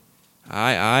All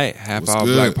right. Half What's hour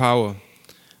good? Black Power.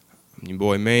 Your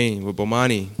boy Maine with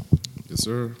Bomani. Yes,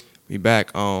 sir. We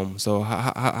back. So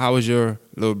how was your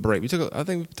little break? I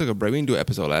think we took a break. We didn't do an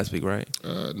episode last week, right?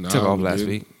 Nah, Took off we last didn't.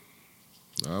 week.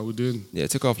 Nah, we didn't. Yeah,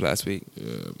 took off last week.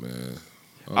 Yeah, man.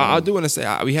 I do want to say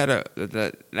we had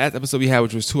the last episode we had,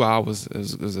 which was 2 hours. It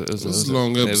was a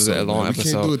long episode. It was a long man. episode.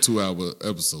 We can't do a 2-hour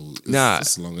episode.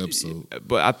 It's a long episode.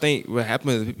 But I think what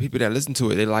happened is people that listened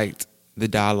to it, they liked the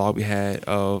dialogue we had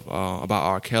of about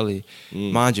R. Kelly.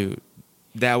 Mind you,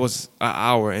 that was an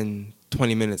hour and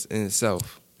 20 minutes in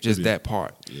itself. Just that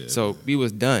part. Yeah, so we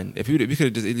was done. If we could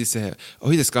have just at least said, "Oh,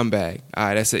 he's a scumbag." All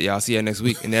right, that's it, y'all. See you next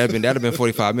week, and that'd have been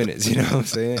 45 minutes. You know what I'm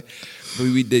saying? But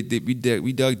we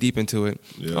dug deep into it.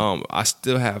 Yeah. I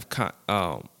still have.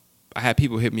 I had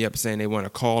people hit me up saying they want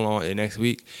to call on it next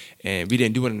week, and we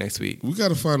didn't do it next week. We got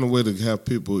to find a way to have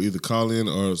people either call in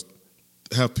or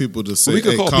have people to say, We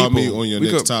could "Hey, call call me people. on your We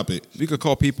next could- topic." We could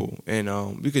call people, and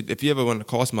we could. If you ever want to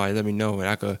call somebody, let me know,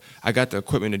 and I got the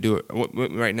equipment to do it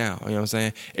right now. You know what I'm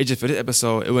saying? It just for this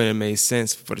episode, it wouldn't have made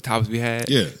sense for the topics we had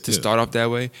to start off that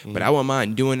way. But I wouldn't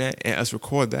mind doing that and us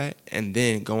record that, and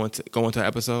then go into an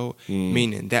episode.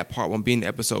 Meaning that part won't be in the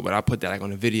episode, but I put that like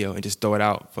on a video and just throw it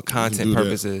out for content do that.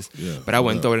 purposes. Yeah, but I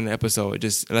wouldn't throw it in the episode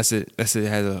just unless it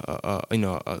has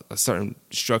a certain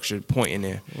structured point in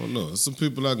there. I don't know. There's some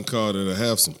people I can call that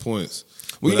have some points.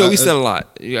 Well, But we said a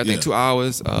lot. I think 2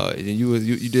 hours. And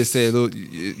you did say a little.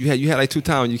 You had like 2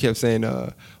 times. You kept saying,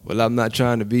 "Well, I'm not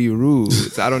trying to be rude."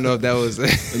 So I don't know if that was.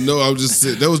 No, I was just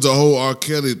saying that was the whole R.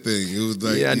 Kelly thing. It was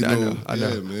like, I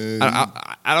know. man.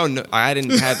 I don't know. I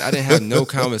didn't have no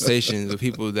conversations with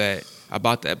people that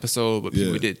about the episode, but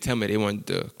people did tell me they wanted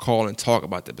to call and talk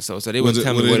about the episode, so they wouldn't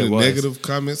tell me what it was. Negative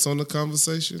comments on the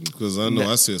conversation? Because I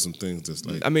know I said some things that's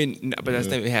like. I mean, but that's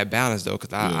the thing. We had balance though,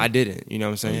 because I didn't. You know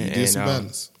what I'm saying? You did some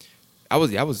balance. I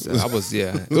was. Yeah.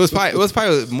 It was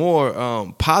probably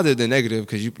more positive than negative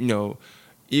because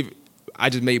even I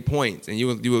just made points and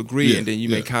you agree and then you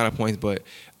make counterpoints, but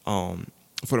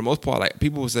for the most part, like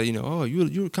people would say, "Oh,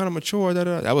 you were kind of mature."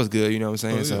 That was good. You know what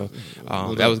I'm saying?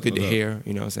 That was good to hear.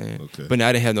 You know what I'm saying? Okay. But no,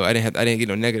 I didn't get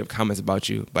no negative comments about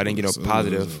you, but I didn't get no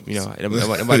positive.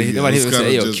 Nobody even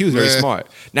say, "Yo, Q's very smart."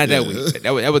 Not that week.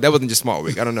 That wasn't just smart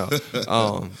week. I don't know.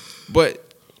 But.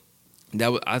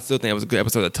 I still think it was a good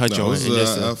episode to touch on and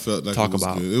just I felt like talk it was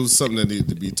about. Good. It was something that needed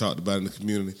to be talked about in the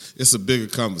community. It's a bigger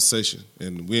conversation,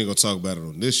 and we ain't gonna talk about it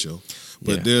on this show.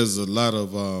 But there's a lot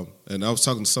of, and I was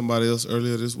talking to somebody else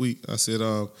earlier this week. I said,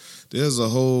 there's a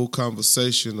whole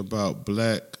conversation about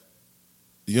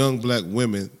young black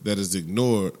women that is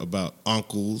ignored about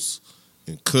uncles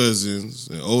and cousins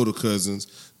and older cousins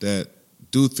that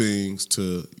do things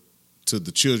to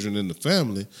the children in the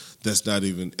family that's not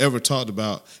even ever talked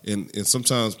about, and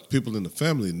sometimes people in the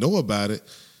family know about it,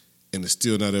 and it's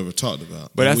still not ever talked about.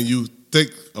 But when you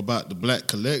think about the black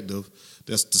collective,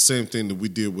 that's the same thing that we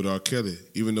did with R. Kelly.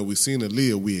 Even though we seen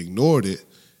Aaliyah, we ignored it,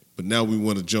 but now we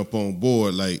want to jump on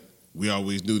board like we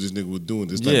always knew this nigga was doing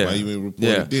this. Like why you ain't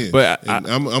reported then? But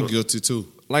I'm guilty too.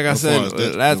 Like I said,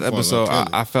 last episode,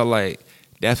 I felt like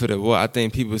that's what it was. I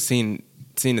think people seen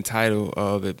the title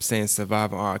of it saying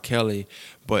 "Surviving R. Kelly,"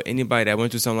 but anybody that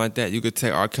went through something like that, you could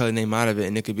take R. Kelly name out of it,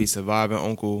 and it could be "Surviving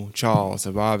Uncle Charles,"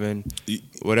 "Surviving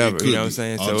whatever." You know what I'm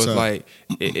saying? So it's like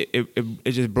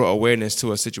it just brought awareness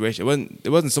to a situation. It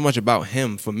wasn't so much about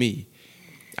him for me.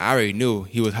 I already knew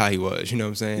he was how he was. You know what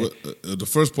I'm saying? Well, the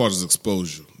first part is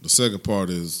exposure. The second part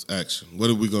is action.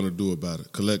 What are we going to do about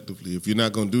it collectively? If you're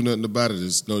not going to do nothing about it,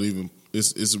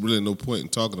 it's really no point in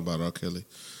talking about R. Kelly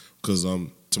because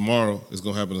tomorrow it's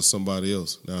going to happen to somebody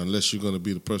else. Now, unless you're going to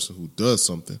be the person who does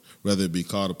something, whether it be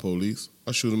call the police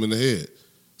or shoot them in the head,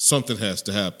 something has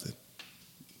to happen.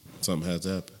 Something has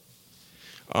to happen.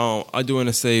 I do want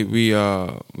to say we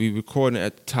recording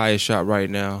at the tire shop right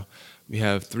now. We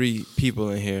have 3 people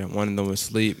in here. One of them was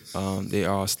asleep. They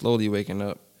are slowly waking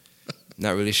up.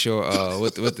 Not really sure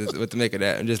what to make of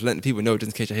that. I'm just letting people know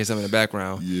just in case I hear something in the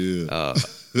background. Yeah.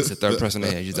 It's a third person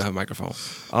in here. You don't have a microphone.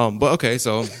 But okay,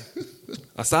 so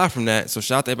aside from that, so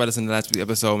shout out to everybody listening to last week's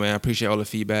episode, man. I appreciate all the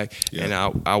feedback. Yeah.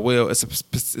 And I will. It's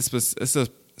a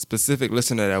specific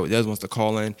listener that just wants to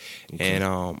call in, and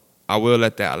I will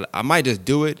let that. I might just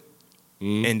do it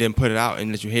and then put it out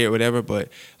and let you hear it, whatever. But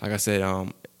like I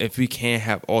said, if we can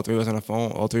have all 3 of us on the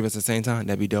phone, all 3 of us at the same time,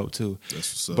 that'd be dope too.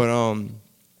 That's what's up. But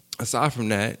aside from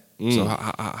that, so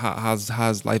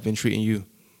how's life been treating you?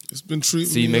 It's been treating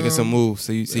me. See you making some moves.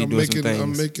 So you doing some things.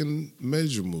 I'm making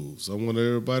major moves. I want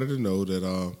everybody to know that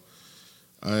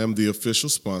I am the official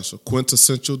sponsor.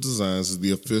 Quintessential Designs is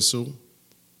the official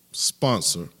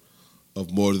sponsor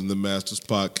of More Than the Masters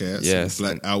podcast. Yes.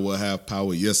 Black I Will Have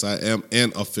Power. Yes, I am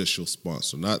an official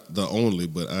sponsor. Not the only,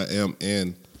 but I am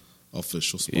an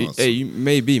official sponsor. Hey, you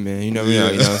may be, man. You know what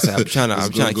I'm saying? I'm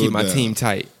trying to keep my team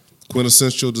tight.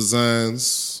 Quintessential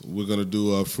Designs. We're going to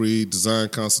do a free design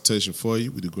consultation for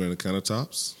you. We do granite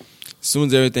countertops. As soon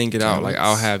as everything get out, like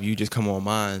I'll have you just come on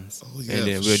mine, and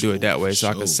then we'll do it that way. So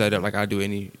I can set up like I do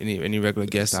any regular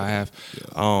guest I have.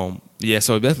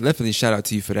 So definitely shout out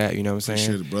to you for that. You know what I'm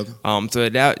saying? Appreciate it, brother. So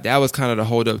that was kind of the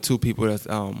hold up to people that's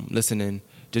listening,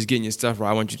 just getting your stuff right.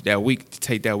 I want you that week to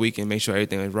take that week and make sure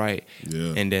everything is right.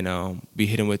 Yeah. And then be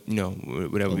hitting with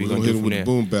whatever we're gonna hit do him from with there. the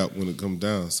boom bap when it comes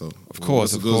down. So of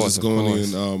course, it's going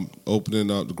in. Opening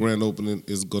up the grand opening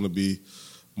is going to be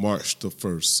March the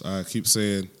 1st. I keep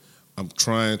saying I'm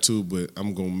trying to, but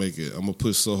I'm going to make it. I'm going to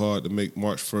push so hard to make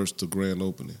March 1st the grand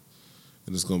opening.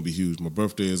 And it's going to be huge. My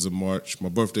birthday is in March. My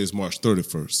birthday is March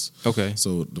 31st. Okay.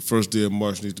 So the first day of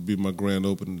March needs to be my grand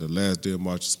opening. The last day of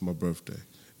March is my birthday.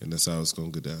 And that's how it's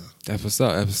going to go down. That's what's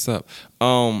up.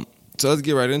 So let's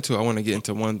get right into it. I want to get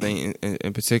into one thing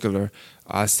in particular.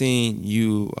 I seen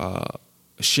you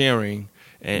sharing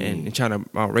and trying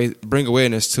to bring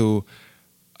awareness to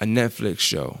a Netflix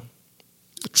show.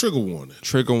 Trigger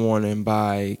Warning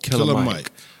by Killer Mike.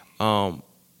 One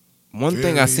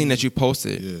thing I seen that you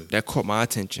posted that caught my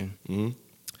attention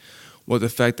was the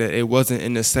fact that it wasn't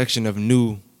in the section of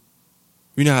new.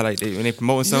 You know how like when they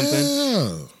promoting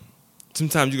something,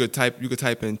 sometimes you could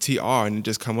type in TR and it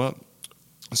just come up.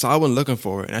 So I wasn't looking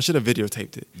for it, and I should have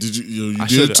videotaped it. Did you? You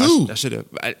did too. I should have.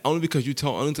 Only because you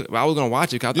told. I was gonna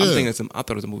watch it. Cause I'm thinking I thought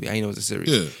it was a movie. I didn't know it was a series.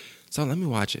 Yeah. So let me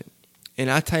watch it. And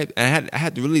I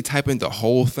had to really type in the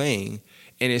whole thing,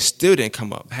 and it still didn't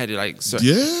come up. I had to search.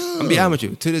 Yeah. I'm gonna be honest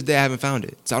with you. To this day, I haven't found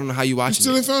it. So I don't know how you watched it. You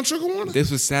still ain't found Trigger Warning?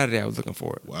 This was Saturday. I was looking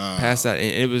for it. Wow. Past that,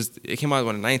 and it came out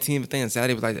on the 19th thing, and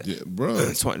Saturday was like that. Yeah, bro.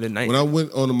 The 19th. When I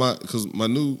went on because my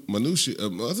new shit, I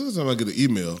think time I get an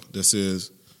email that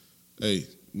says, "Hey,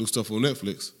 new stuff on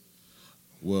Netflix."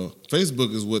 Well,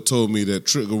 Facebook is what told me that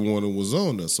Trigger Warning was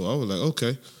on there. So I was like,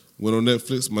 okay. Went on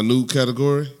Netflix. My new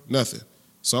category, nothing.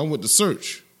 So I went to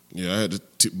search. Yeah, I had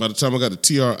by the time I got to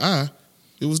TRI,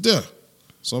 it was there.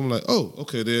 So I'm like, oh,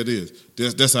 okay, there it is.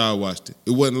 That's how I watched it.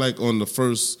 It wasn't like on the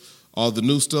first, all the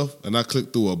new stuff, and I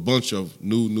clicked through a bunch of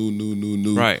new.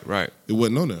 Right. It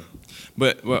wasn't on there.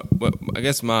 But I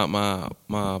guess my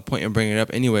point in bringing it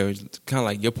up anyway was kind of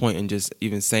like your point in just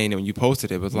even saying it when you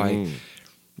posted it was like,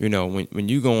 when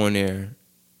you go on there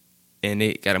and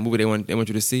they got a movie they want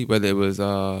you to see, whether it was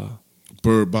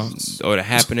Bird Box or The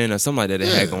Happening or something like that they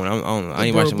had going. I don't know. I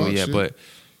ain't watched the movie yet, but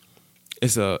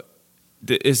it's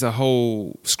a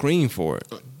whole screen for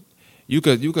it. You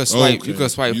could swipe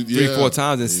 3-4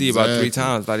 times and see about 3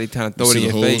 times. Like they kind of throw it in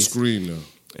your face. Screen now.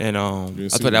 And I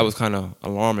thought that was kind of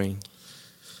alarming.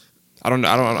 I don't know.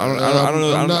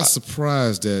 I'm not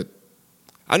surprised that.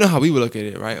 I know how we would look at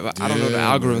it, right? But I don't know the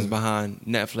algorithms behind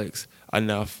Netflix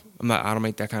enough. I don't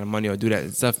make that kind of money or do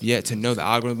that stuff yet to know the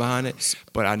algorithm behind it.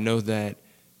 But I know that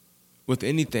with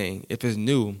anything, if it's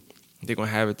new, they're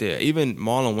gonna have it there. Even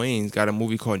Marlon Wayne's got a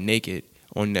movie called Naked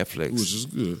on Netflix, which is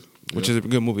good. Which is a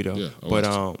good movie though. Yeah, but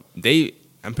I'm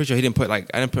pretty sure he didn't put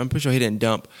I'm pretty sure he didn't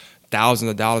dump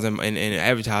thousands of dollars in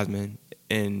advertisement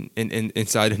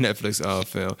inside the Netflix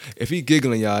film. If he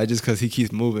giggling, y'all, it's just because he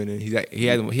keeps moving and he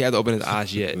hasn't opened his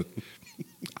eyes yet.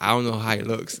 I don't know how he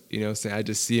looks. You know what I'm saying? I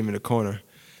just see him in the corner.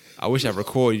 I wish I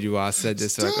recorded you while I said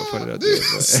this so I could put it up there.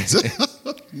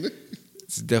 But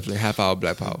it's definitely half hour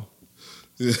Black Power.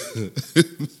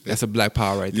 That's a Black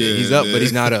Power right there. Yeah, he's up, but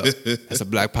he's not up. That's a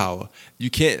Black Power.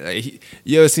 You can't.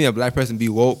 You ever seen a black person be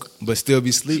woke but still be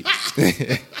asleep?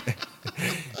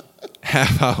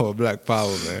 Half hour Black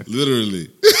Power, man.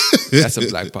 Literally. That's a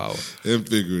Black Power. And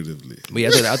figuratively. But yeah,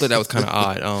 I thought that was kind of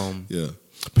odd. Yeah.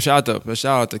 But shout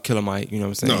out to Killer Mike. You know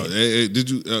what I'm saying? No, did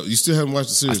you? You still haven't watched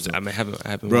the series? I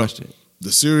haven't watched it.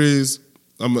 The series.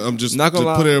 I'm just not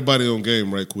gonna put everybody on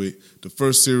game right quick. The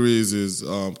first series is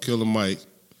Killer Mike.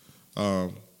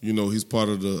 He's part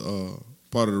of the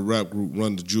rap group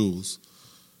Run the Jewels.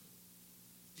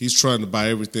 He's trying to buy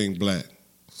everything black,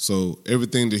 so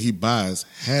everything that he buys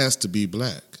has to be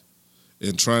black.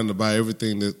 And trying to buy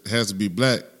everything that has to be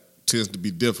black tends to be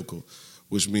difficult.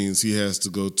 Which means he has to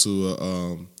go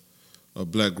to a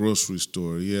black grocery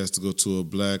store. He has to go to a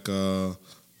black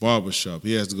barbershop.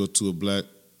 He has to go to a black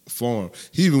farm.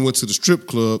 He even went to the strip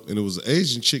club, and there was an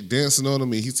Asian chick dancing on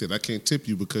him, and he said, "I can't tip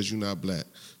you because you're not black."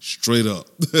 Straight up.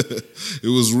 It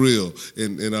was real.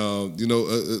 And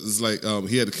it's like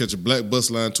he had to catch a black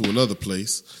bus line to another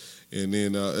place. And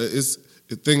then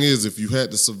the thing is, if you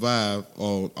had to survive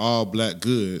on all black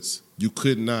goods, you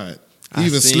could not He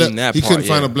even slept. He couldn't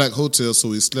find a black hotel,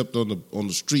 so he slept on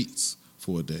the streets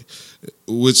for a day.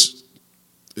 Which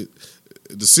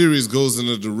the series goes in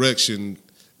a direction.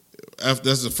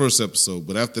 That's the first episode,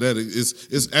 but after that,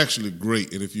 it's actually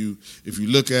great. And if you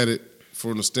look at it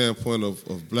from the standpoint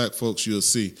of black folks, you'll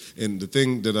see. And the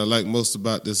thing that I like most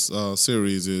about this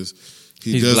series is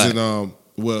he's doesn't.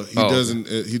 Black. He doesn't.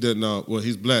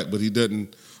 He's black, but he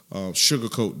doesn't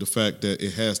sugarcoat the fact that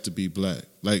it has to be black.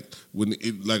 Like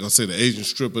like I said, the Asian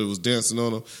stripper was dancing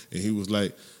on him, and he was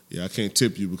like, "Yeah, I can't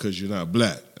tip you because you're not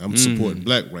black. I'm supporting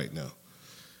black right now."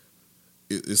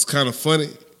 It's kind of funny.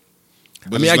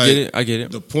 But I get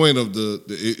it. The point of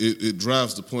it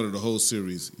drives the point of the whole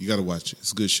series. You got to watch it.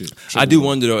 It's good shit. I do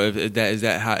wonder though if is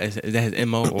that his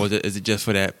MO, or is it just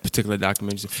for that particular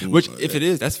documentary? Which, if it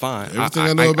is, that's fine. Everything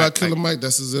I know about Killer Mike,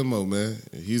 that's his MO, man.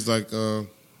 He's like,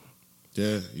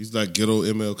 he's like ghetto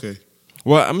MLK.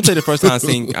 Well, I'm gonna tell you the first time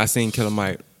I seen Killer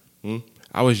Mike.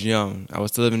 I was young. I was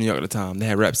still living in New York at the time. They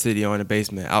had Rap City on in the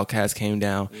basement. Outkast came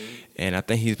down, and I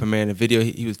think he was premiering a video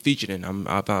he was featured in. If I'm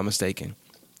not mistaken.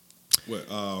 What,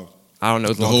 I don't know. It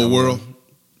was the whole world.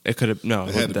 It could have. No,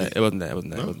 it wasn't that. It wasn't that.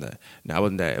 No,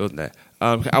 it wasn't that.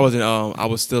 I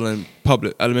was still in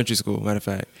public elementary school. Matter of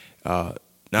fact,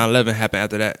 9/11 happened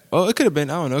after that. Oh, it could have been.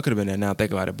 I don't know. It could have been that. Now I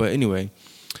think about it. But anyway,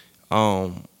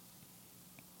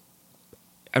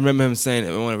 I remember him saying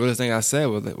one of the realest things I said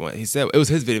was what he said. It was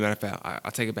his video. Matter of fact, I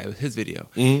take it back. It was his video.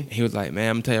 And he was like, "Man,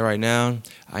 I'm gonna tell you right now,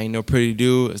 I ain't no pretty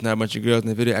dude. It's not a bunch of girls in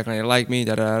the video acting like they like me.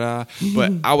 Da da da."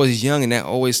 But I was young, and that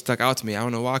always stuck out to me. I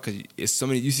don't know why, because it's so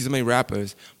many. You see so many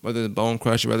rappers, whether it's Bone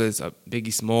Crusher, whether it's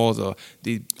Biggie Smalls, or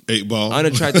these 8 Ball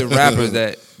unattractive rappers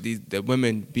that the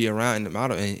women be around in the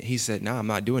model. And he said, "Nah, I'm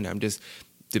not doing that. I'm just."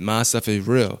 My stuff is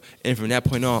real. And from that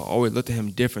point on, I always looked at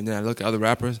him different than I look at other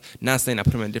rappers. Not saying I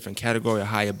put him in a different category or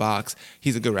higher box.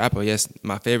 He's a good rapper, yes,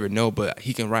 my favorite, no, but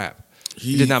he can rap.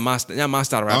 He's just not my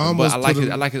style of rapper, but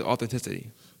I like his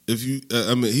authenticity. If you,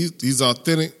 he's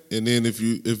authentic, and then if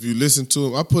you listen to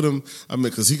him, I put him,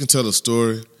 because he can tell a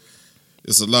story.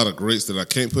 It's a lot of greats that I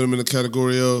can't put him in the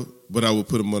category of, but I would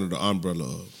put him under the umbrella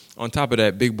of. On top of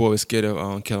that, Big Boy was scared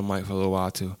of Killer Mike for a little while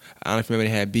too. I don't know if you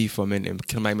remember they had beef for a minute, and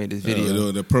Killer Mike made this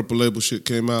video. The Purple Label shit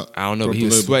came out. I don't know, but he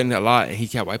was sweating a lot, and he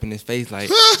kept wiping his face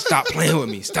like, "Stop playing with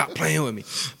me, stop playing with me."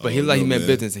 But he looked like he meant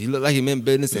business. He looked like he meant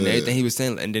business, and everything he was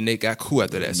saying. And then they got cool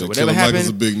after that. So whatever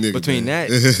happened between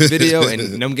that video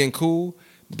and them getting cool,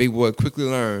 Big Boy quickly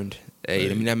learned, "Hey,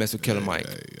 let me not mess with Killer Mike."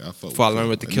 Before I learned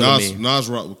what the Killer mean. Nas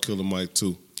rocked with Killer Mike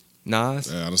too.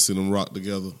 Nas? Yeah, I done seen them rock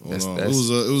together. It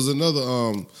was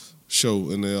another show,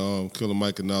 and Killer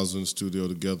Mike and Nas in the studio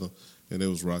together, and they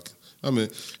was rocking. Nas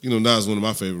is one of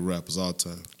my favorite rappers all the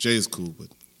time. Jay is cool, but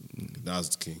Nas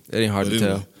is the king. It ain't hard to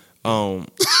tell.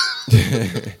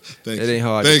 It ain't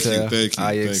hard to tell. Thank you.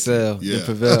 I excel. Yeah. You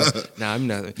prevail. Nah, I'm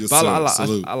not. Yes, but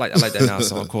sir. I like that Nas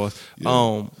song, of course.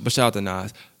 Yeah. But shout out to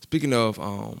Nas. Speaking of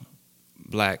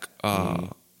black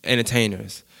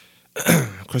entertainers,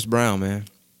 Chris Brown, man.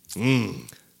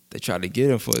 They tried to get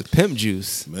him for his pimp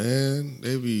juice. Man,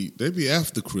 they be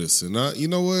after Chris. And you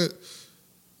know what?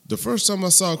 The first time I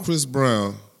saw Chris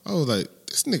Brown, I was like,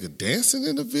 this nigga dancing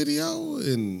in the video?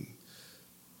 And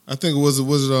I think it was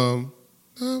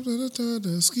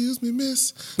excuse me,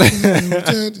 miss. Hey,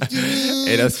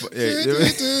 that's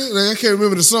I can't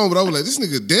remember the song, but I was like, this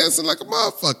nigga dancing like a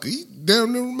motherfucker. He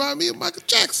damn near remind me of Michael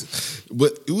Jackson.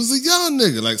 But it was a young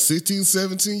nigga, like 16,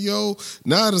 17-year-old.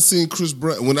 Now I done seen Chris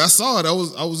Brown. When I saw it, I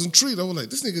was intrigued. I was like,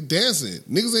 this nigga dancing.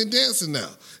 Niggas ain't dancing now.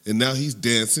 And now he's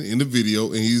dancing in the video,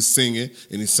 and he's singing,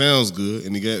 and he sounds good,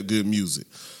 and he got good music.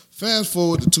 Fast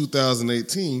forward to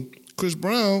 2018, Chris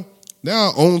Brown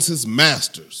now owns his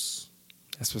masters.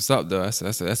 That's what's up, though.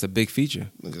 That's a big feature.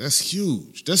 Look, that's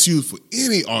huge. That's huge for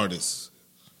any artist.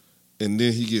 And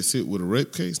then he gets hit with a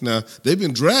rape case. Now, they've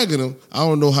been dragging him. I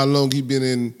don't know how long he been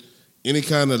in any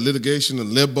kind of litigation or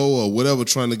limbo or whatever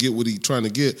trying to get what he's trying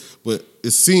to get. But it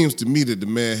seems to me that the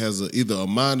man has either a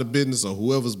mind of business or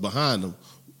whoever's behind him,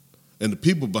 and the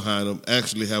people behind him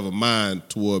actually have a mind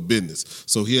toward business.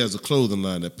 So he has a clothing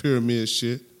line, that pyramid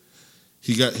shit.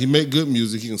 He make good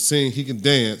music. He can sing. He can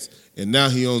dance. And now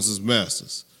he owns his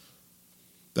masters.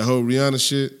 That whole Rihanna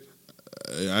shit,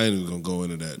 I ain't even gonna go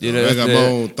into that. Yeah, I got my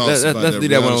own thoughts about that. Let's leave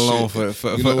that one alone for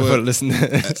the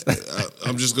listeners.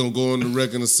 I'm just gonna go on the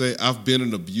record and say I've been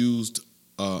in a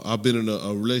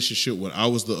relationship when I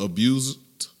was the abused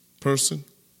person,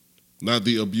 not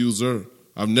the abuser.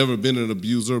 I've never been an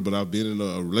abuser, but I've been in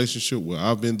a relationship where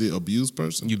I've been the abused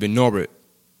person. You've been Norbit.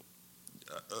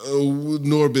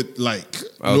 Norbit-like.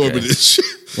 Okay. Norbit-ish.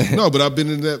 No, but I've been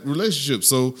in that relationship.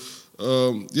 So,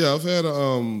 I've had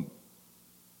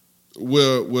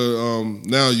where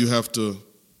now you have to.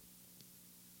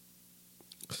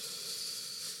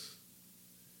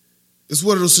 It's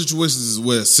one of those situations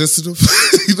where it's sensitive.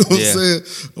 You know what I'm saying?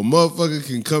 A motherfucker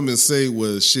can come and say,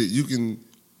 well, shit,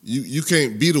 you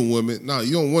can't beat a woman. No,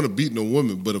 you don't want to beat no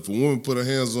woman, but if a woman put her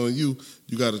hands on you,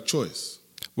 you got a choice.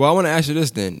 Well, I want to ask you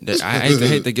this then. I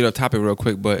hate to get off topic real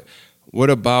quick, but what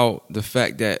about the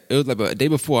fact that it was like a day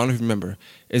before, I don't even remember,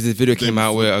 is this video came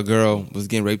out where a girl was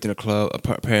getting raped in a club,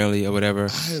 apparently, or whatever. I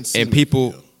hadn't seen and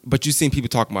people... But you seen people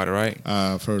talking about it, right?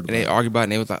 I've heard about it. And they argued about it,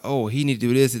 and they was like, oh, he need to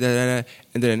do this, that.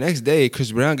 And then the next day,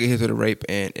 Chris Brown get hit with a rape,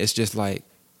 and it's just like,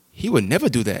 he would never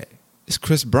do that. It's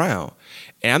Chris Brown.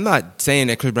 And I'm not saying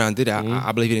that Chris Brown did it.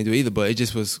 I believe he didn't do it either, but it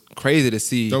just was crazy to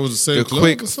see that was the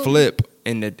quick flip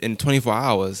in 24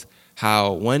 hours,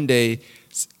 how one day,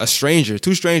 two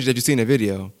strangers that you see in the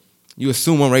video, you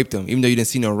assume one raped them, even though you didn't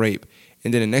see no rape.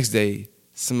 And then the next day,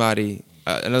 somebody,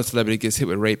 another celebrity gets hit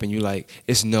with rape, and you're like,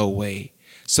 it's no way.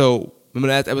 So remember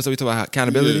that episode we talked about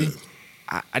accountability?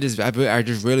 Yeah. I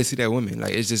just rarely see that woman.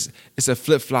 Like it's a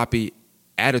flip floppy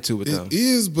attitude with them. It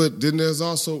is, but then there's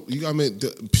also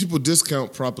people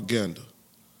discount propaganda.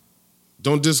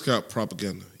 Don't discount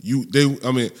propaganda.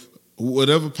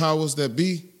 Whatever powers that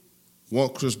be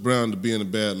want Chris Brown to be in a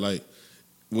bad light.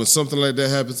 When something like that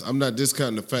happens, I'm not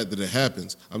discounting the fact that it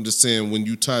happens. I'm just saying when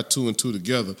you tie two and two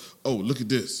together, oh, look at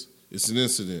this. It's an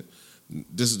incident.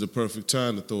 This is the perfect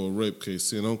time to throw a rape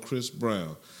case in on Chris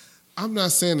Brown. I'm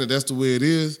not saying that that's the way it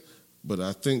is, but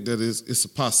I think that it's a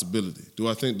possibility. Do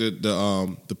I think that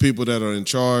the people that are in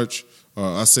charge, or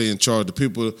I say in charge,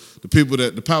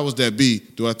 the powers that be,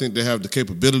 do I think they have the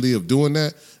capability of doing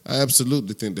that? I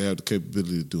absolutely think they have the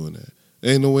capability of doing that.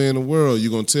 There ain't no way in the world you're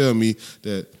going to tell me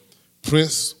that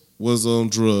Prince was on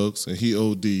drugs and he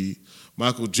OD'd.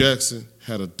 Michael Jackson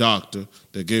had a doctor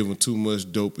that gave him too much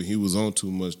dope and he was on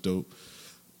too much dope.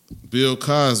 Bill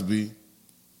Cosby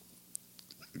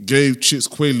gave chicks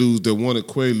Quaaludes that wanted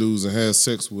Quaaludes and had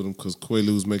sex with them because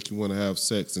Quaaludes make you want to have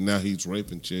sex, and now he's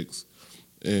raping chicks.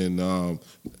 And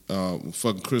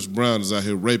fucking Chris Brown is out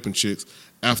here raping chicks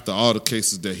after all the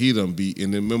cases that he done beat.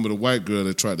 And then remember the white girl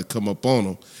that tried to come up on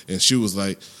him, and she was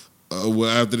like,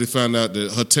 after they found out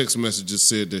that her text messages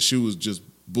said that she was just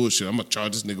bullshit. I'm gonna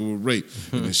charge this nigga with rape,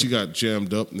 and then she got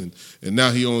jammed up, and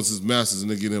now he owns his masters,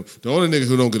 and they get him. The only nigga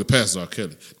who don't get a pass is R.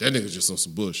 Kelly. That nigga's just on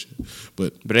some bullshit.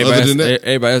 But other than that,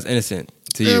 everybody else innocent.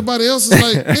 Everybody else is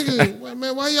like, nigga,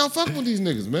 man, why y'all fucking with these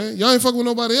niggas, man? Y'all ain't fucking with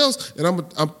nobody else. And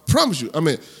I promise you, I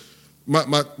mean,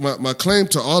 my claim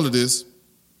to all of this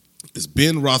is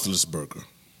Ben Roethlisberger.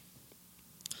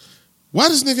 Why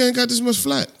this nigga ain't got this much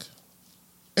flack?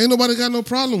 Ain't nobody got no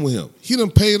problem with him. He done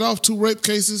paid off 2 rape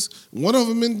cases, one of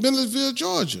them in Milledgeville,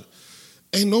 Georgia.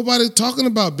 Ain't nobody talking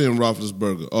about Ben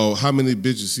Roethlisberger or how many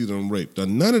bitches he done raped.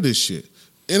 None of this shit.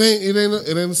 It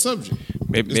ain't a subject.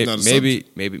 Maybe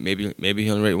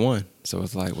he only raped 1. So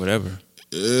it's like whatever.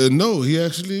 No, he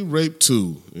actually raped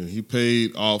 2, and he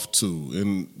paid off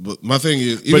 2. But my thing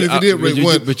is, even if he did rape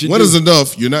 1, one is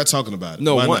enough. You're not talking about it.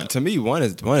 No, to me, one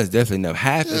is definitely enough.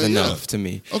 Half is enough to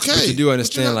me. Okay, but you do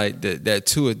understand like that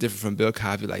 2 is different from Bill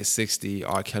Cosby, like 60,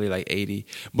 R. Kelly like 80.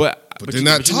 But they're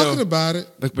not talking about it.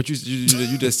 But you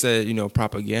just said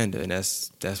propaganda, and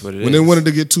that's what it is. When they wanted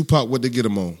to get Tupac, what they get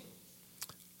him on?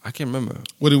 I can't remember.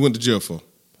 What he went to jail for?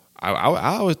 I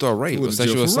always thought rape or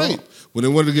sexual assault. Rape. When they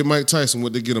wanted to get Mike Tyson,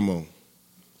 what they get him on?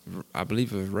 I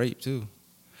believe it was rape too.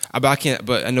 But I can't.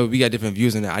 But I know we got different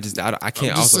views on that. I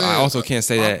can't. I also can't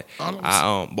say that. But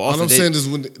also all I'm saying is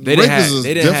when they didn't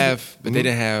have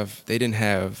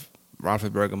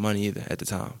Roethlisberger money either at the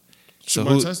time. So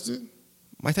Mike Tyson did?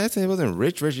 Mike Tyson wasn't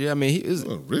rich. Yeah, I mean he was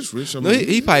rich. I mean, no,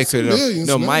 he probably could have.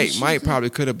 No, Mike probably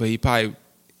could have, but he probably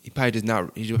just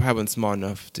not. He probably wasn't smart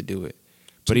enough to do it.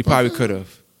 But he probably could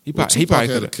have. He probably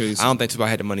could have. I don't think Tupac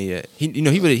had the money yet. He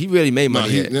really made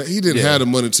money yet. He didn't have the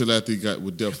money until after he got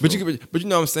with Death Row. But you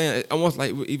know what I'm saying? Almost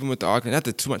like even with the argument, not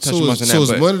to too much on that. So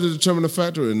is money to determine the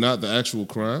factor and not the actual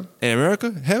crime? In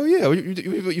America? Hell yeah.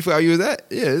 You forgot you was that?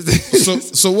 Yeah.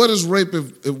 So what is rape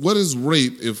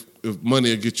if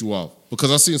money will get you off?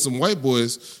 Because I seen some white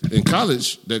boys in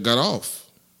college that got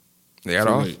off. They got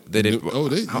off? They did.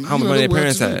 How much money their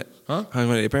parents had? Huh? How much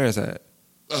money their parents had?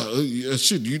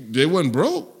 They wasn't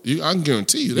broke. I can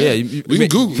guarantee you that. Yeah, we can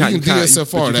Google. You can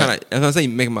DSFR that. As I say,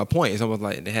 making my point. It's almost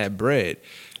like they had bread.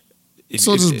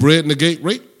 Does bread negate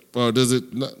rape, or does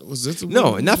it?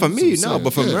 No, not for me. No,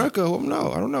 but for America,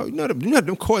 no. I don't know. You know,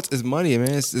 them courts is money,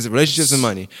 man. It's relationships and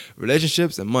money.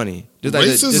 Relationships and money.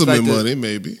 Racism and money,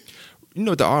 maybe. You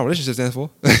know what the armed relationship stands for?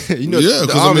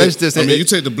 The armed relationship. I mean, you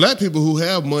take the black people who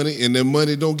have money, and their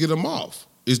money don't get them off.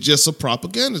 It's just a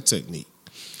propaganda technique.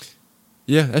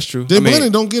 Yeah, that's true. Their money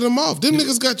don't get them off. Them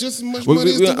niggas got just as much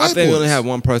money as the white boys. I think we only have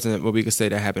one person where we could say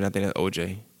that happened. I think that's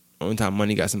OJ. Only time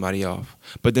money got somebody off.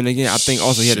 But then again, I think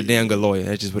also he had a damn good lawyer.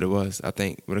 That's just what it was. I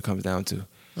think what it comes down to.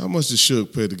 How much did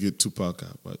Suge pay to get Tupac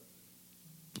out? But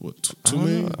what, $2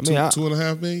 million?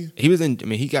 $2.5 million? He was in. I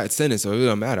mean, he got sentenced, so it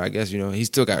don't matter. I guess he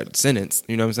still got sentenced.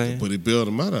 You know what I'm saying? But he bailed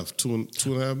him out of $2.5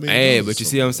 million. Hey, but you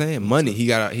see what I'm saying? Money. He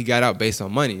got out based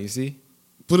on money. You see?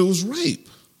 But it was rape.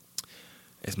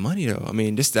 It's money though. I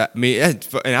mean,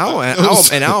 and I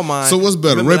don't mind. So what's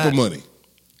better, rape or money?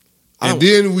 And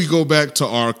then we go back to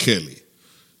R. Kelly,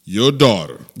 your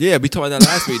daughter. Yeah, we talked about that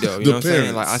last week though. You know what I'm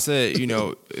saying? Like I said,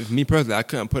 if me personally, I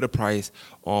couldn't put a price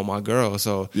on my girl,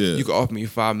 so you could offer me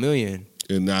 $5 million.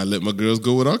 And now I let my girls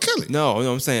go with R. Kelly. No, you know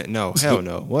what I'm saying? No, hell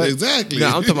no. What? Exactly. No,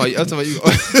 I'm talking about you.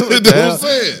 What what I'm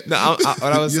saying. No, what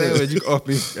I was saying was you can offer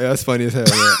me. Yeah, that's funny as hell,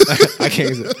 man. I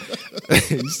can't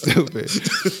say. You stupid.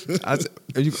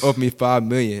 If you can offer me $5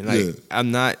 million, like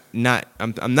I'm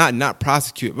not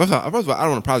prosecuted. First of all, I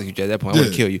don't want to prosecute you at that point. I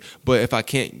want to kill you. But if I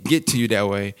can't get to you that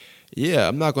way,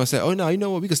 I'm not gonna say, oh no, you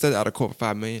know what? We can settle out of court for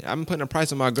 $5 million. I'm putting a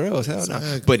price on my girls. Hell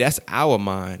no. But that's our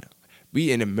mind.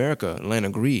 We in America, land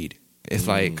of greed. It's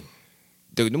like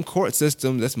them court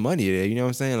systems. That's money there. You know what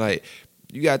I'm saying? Like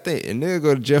you got to think, a nigga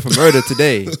go to jail for murder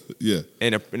today. Yeah.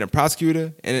 And a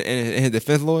prosecutor and his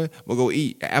defense lawyer will go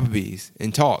eat at Applebee's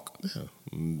and talk. Yeah.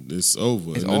 It's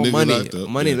over. It's all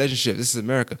money, relationship. This is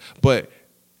America. But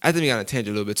I think we got on a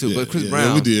tangent a little bit too. But Chris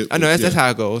Brown, we did. I know that's how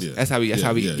it goes. Yeah. That's how we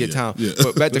get time. Yeah.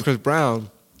 But back to Chris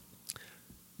Brown,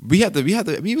 we have to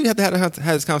have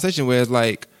this conversation where it's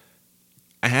like.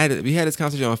 We had this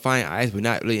conversation on fine ice, but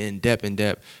not really in depth, and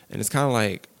it's kind of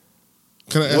like.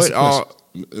 Can I ask a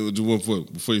question?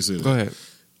 Before you say that? Go ahead.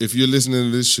 If you're listening to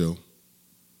this show,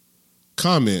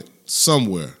 comment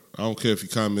somewhere. I don't care if you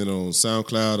comment on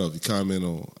SoundCloud or if you comment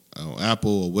on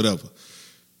Apple or whatever.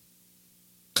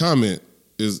 Comment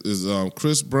is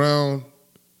Chris Brown,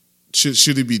 should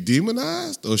he be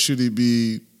demonized or should he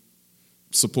be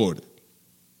supported?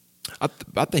 I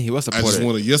think he was supported. I just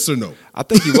want a yes or no. I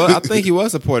think he was. I think he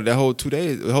was supported that whole 2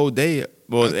 days, the whole day,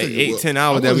 well, 8-10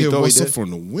 hours that we thought he did. From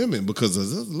the women, because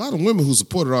there's a lot of women who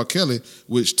supported R. Kelly,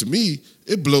 which to me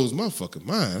it blows my fucking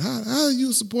mind. How are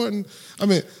you supporting? I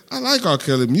mean, I like R.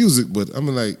 Kelly music, but I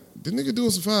mean, like the nigga doing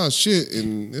some foul shit,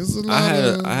 and there's a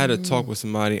lot. I had a talk with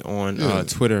somebody on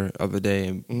Twitter the other day,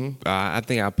 and I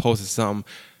think I posted something.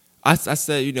 I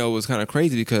said, it was kind of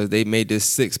crazy because they made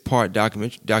this 6-part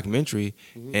documentary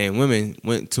and women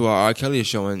went to our R. Kelly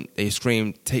show and they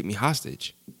screamed, "Take me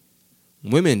hostage."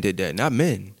 Women did that, not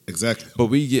men. Exactly.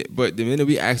 But the minute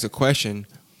we ask a question,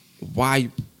 why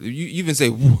you even say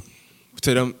woo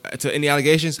to them, to any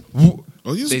allegations, woo,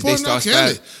 oh, you supporting R.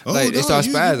 Kelly? They start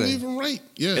spazzing. Even right.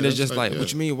 Yeah, and it's just like,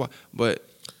 what you mean? Why? But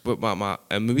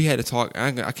I mean, we had to talk.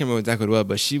 I can't remember exactly what it was,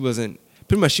 but she wasn't.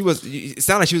 Pretty much, it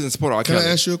sounded like she was in support of R. Kelly. Can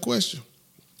I ask you a question?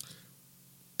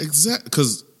 Exactly,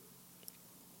 because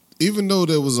even though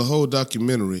there was a whole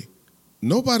documentary,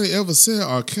 nobody ever said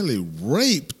R. Kelly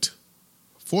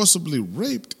forcibly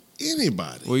raped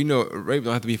anybody. Well, rape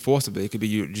don't have to be forcibly. It could be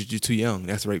you're too young.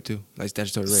 That's rape too, like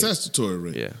statutory rape. Statutory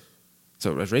rape. Yeah.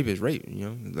 So rape is rape,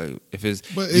 like if it's.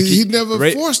 But he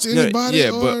never forced anybody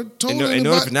or told anybody. In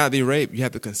order for not to be rape, you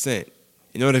have to consent.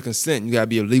 In order to consent, you gotta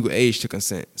be of legal age to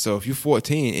consent. So if you're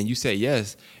 14 and you say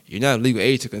yes, you're not of legal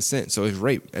age to consent. So it's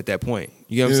rape at that point.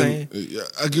 You get what I'm saying?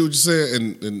 I get what you're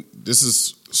saying, and this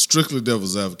is strictly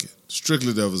devil's advocate.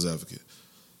 Strictly devil's advocate.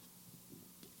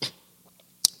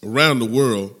 Around the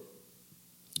world,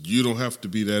 you don't have to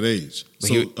be that age.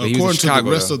 So according to the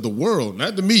rest of the world,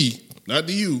 not to me, not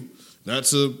to you, not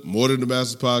to More Than the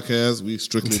Masters podcast, we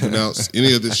strictly denounce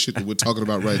any of this shit that we're talking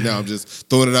about right now. I'm just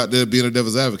throwing it out there, being a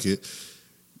devil's advocate.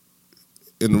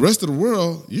 In the rest of the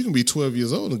world, you can be 12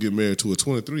 years old and get married to a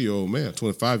 23-year-old man,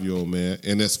 25-year-old man,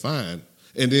 and that's fine.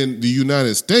 And then the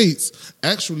United States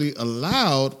actually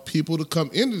allowed people to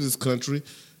come into this country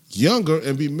younger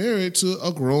and be married to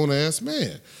a grown-ass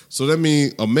man. So that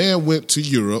means a man went to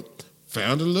Europe,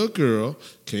 found a little girl,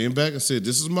 came back and said,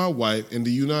 "This is my wife," and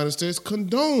the United States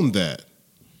condoned that.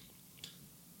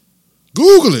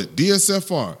 Google it,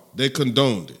 DSFR. They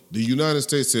condoned it. The United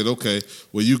States said, okay,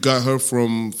 well, you got her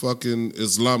from fucking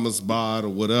Islamabad or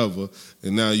whatever,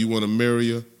 and now you want to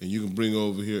marry her, and you can bring her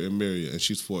over here and marry her, and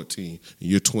she's 14, and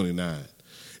you're 29.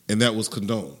 And that was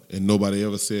condoned, and nobody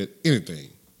ever said anything.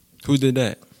 Who did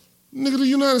that? Nigga, the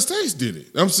United States did it.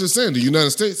 I'm just saying, the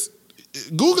United States,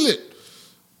 Google it.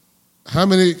 How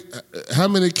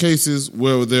many cases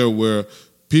were there where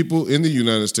people in the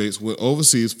United States went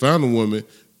overseas, found a woman,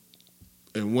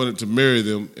 and wanted to marry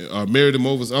them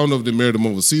over. I don't know if they married them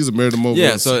overseas or married them over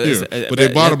here, but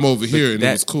they bought them over here, and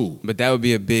it was cool. But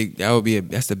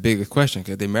that's the biggest question,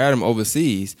 because they married them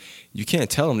overseas. You can't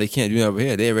tell them they can't do that over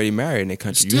here. They already married in their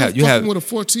country. Still you have with a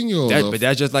 14-year-old. But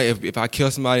that's just like if I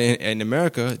kill somebody in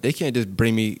America, they can't just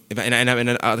bring me. And I'm in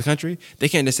another country, they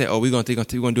can't just say, "Oh, we're gonna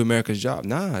do America's job."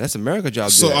 Nah, that's America's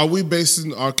job. So are we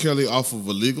basing R. Kelly off of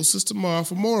a legal system or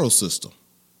off a moral system?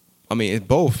 I mean, it's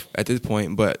both at this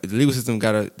point, but the legal system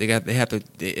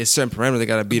it's certain parameters they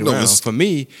gotta beat around. For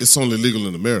me, it's only legal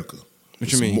in America.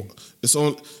 What you mean? It's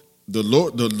on the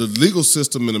legal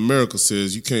system in America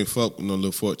says you can't fuck with no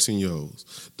little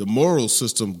 14-year-olds. The moral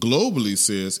system globally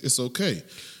says it's okay.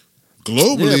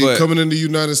 Globally, coming in the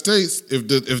United States, if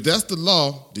that's the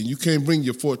law, then you can't bring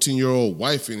your 14-year-old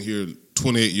wife in here.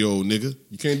 28-year-old nigga,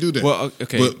 you can't do that. Well,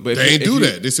 okay, but they ain't do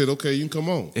that. They said, okay, you can come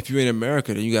on. If you're in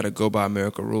America, then you got to go by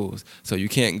America rules. So you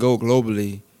can't go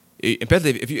globally.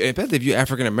 Especially if you're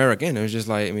African American, it's just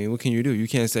like, I mean, what can you do? You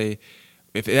can't say,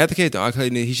 if that's the case, then R.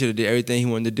 Kelly, he should have did everything he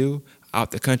wanted to do out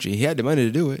the country. He had the money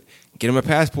to do it. Get him a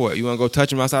passport. You want to go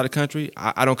touch him outside the country?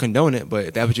 I don't condone it, but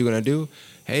if that's what you're gonna do,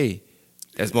 hey,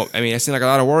 that's more. I mean, it seems like a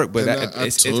lot of work, but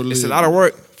it's a lot of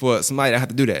work for somebody that have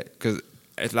to do that, because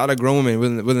it's a lot of grown men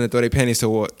willing to throw their panties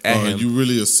at him. You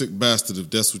really a sick bastard if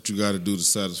that's what you got to do to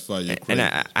satisfy your craving.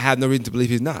 And I have no reason to believe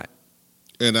he's not.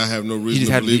 And I have no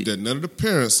reason to believe that none of the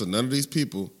parents or none of these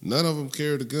people, none of them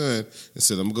carried a gun and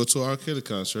said, I'm going to go to an R. Kelly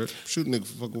concert, shoot a nigga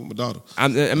for fucking with my daughter.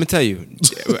 I'm going to tell you,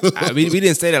 we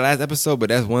didn't say that last episode, but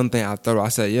that's one thing I thought. I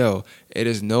said, yo, it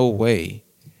is no way.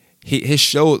 His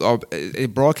shows are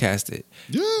broadcasted.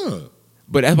 Yeah.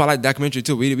 But that's why I like documentary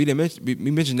too. We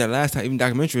mentioned that last time. Even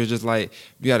documentary is just like,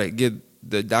 you got to give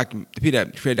the people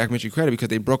that create documentary credit, because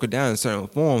they broke it down in certain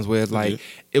forms where it's like,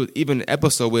 it was even an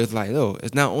episode where it's like, oh,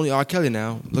 it's not only R. Kelly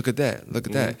now. Look at that. Look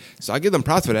at that. So I give them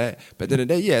props for that. But at the end of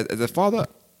the day, yeah, as a father,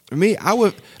 for me, I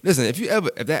would listen. If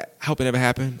that helping ever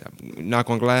happen,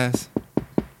 knock on glass.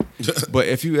 But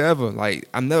if you ever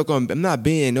I'm not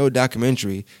being no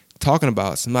documentary talking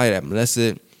about somebody that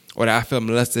molested or that I felt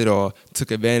molested or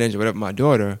took advantage or whatever my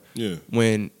daughter. Yeah.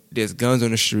 When there's guns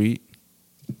on the street,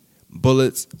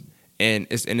 bullets. And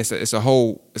it's a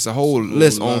whole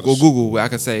list on Google where I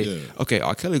can say, okay,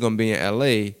 R. Kelly gonna be in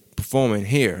L.A. performing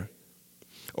here,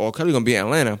 or R. Kelly gonna be in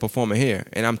Atlanta performing here,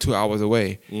 and I'm 2 hours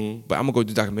away. But I'm gonna go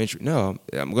do documentary. No,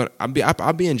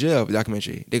 I'll be in jail for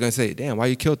documentary. They're gonna say, damn, why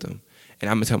you killed him?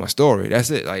 And I'm gonna tell my story. That's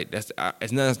it. It's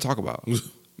nothing else to talk about. You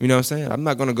know what I'm saying? I'm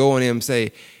not gonna go on him and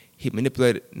say he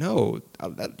manipulated. No,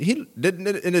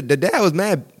 the dad was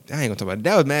mad. I ain't gonna talk about it. The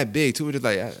dad was mad big too. Just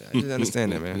I just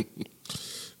understand that, man.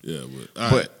 Yeah,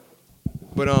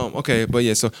 but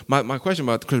yeah. So my question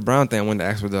about the Chris Brown thing I wanted to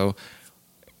ask was, though,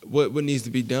 what needs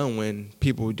to be done when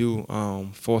people do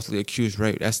falsely accuse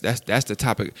rape? That's the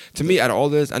topic. To me, out of all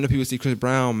this, I know people see Chris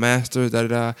Brown, Masters,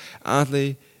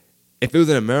 Honestly, if it was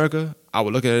in America, I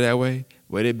would look at it that way.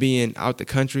 With it being out the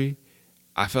country,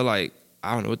 I feel like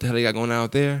I don't know what the hell they got going on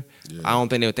out there. Yeah. I don't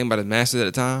think they would think about his Masters at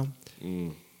the time.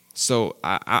 So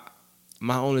I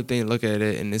my only thing to look at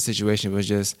it in this situation was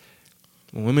just,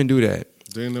 when women do that,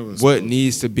 what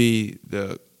needs to be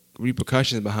the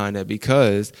repercussions behind that?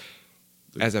 Because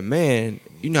as a man,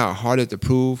 you know how hard it is to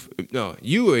prove. No,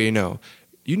 you know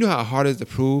how hard it is to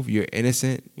prove you're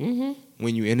innocent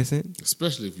when you're innocent.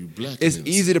 Especially if you're black. It's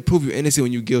easy to prove you're innocent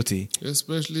when you're guilty.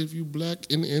 Especially if you're black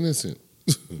and innocent.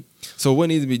 So what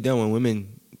needs to be done when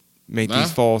women make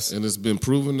these false? And it's been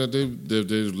proven that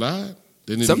they've lied.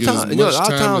 They need to get as much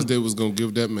time as they was gonna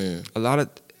give that man. A lot of.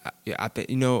 Yeah, I think,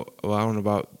 well, I don't know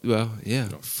about, yeah.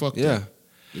 No, fuck that.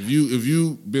 If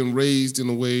you been raised in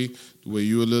a way where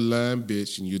you're a little lying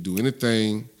bitch and you do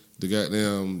anything to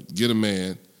goddamn get a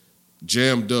man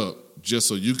jammed up just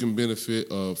so you can benefit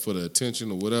for the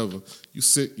attention or whatever, you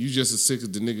just as sick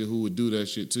as the nigga who would do that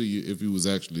shit to you if he was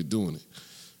actually doing it.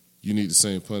 You need the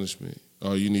same punishment.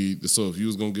 Or so if you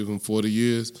was gonna give him 40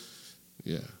 years,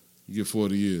 yeah, you get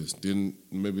 40 years. Then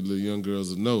maybe the young girls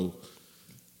will know.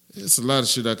 It's a lot of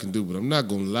shit I can do, but I'm not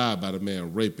going to lie about a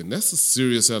man raping. That's a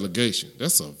serious allegation.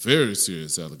 That's a very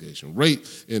serious allegation. Rape,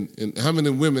 and how many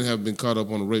women have been caught up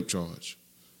on a rape charge?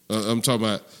 I'm talking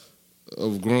about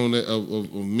of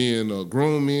men, or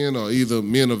grown men, or either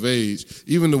men of age.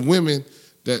 Even the women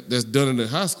that's done it in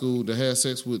high school that had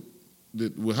sex with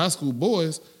high school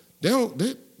boys, they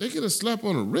get a slap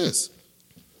on the wrist.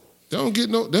 They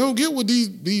don't get what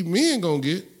these men gonna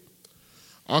get.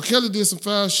 R. Kelly did some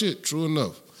foul shit, true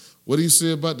enough. What do you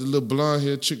say about the little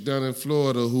blonde-haired chick down in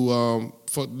Florida who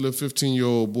fucked the little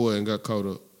 15-year-old boy and got caught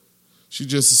up? She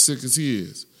just as sick as he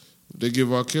is. They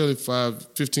give R. Kelly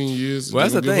 15 years. Well,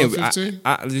 that's the thing.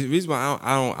 The reason why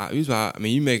I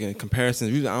mean, you making comparisons.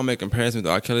 The reason I don't make comparisons with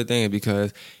the R. Kelly thing is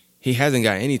because he hasn't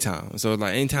got any time. So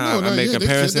like anytime I make a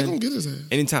comparison, they gonna get his ass.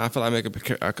 Anytime I feel like I make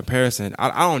a comparison,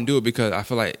 I don't do it because I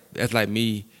feel like that's like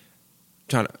me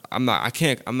trying to. I'm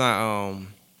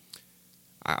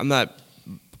not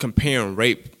comparing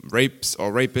rapes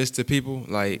or rapists to people.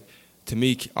 Like to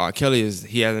me, R. Kelly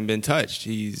he hasn't been touched.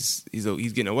 He's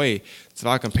getting away. So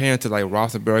if I compare him to like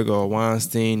Roethlisberger or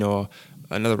Weinstein or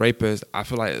another rapist, I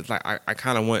feel like it's like I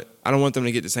kind of want. I don't want them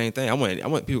to get the same thing. I want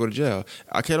people to go to jail.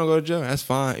 R. Kelly don't go to jail. That's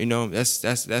fine. You know, that's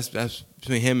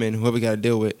between him and whoever got to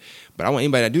deal with. But I want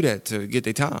anybody to do that to get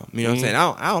their time. You know what I'm saying?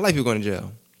 I don't like people going to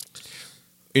jail.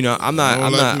 You know, I'm not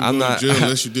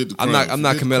unless you did the crime. I'm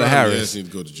not Kamala Harris. You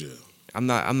need to go to jail. I'm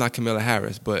not Kamala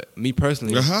Harris, but me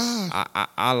personally,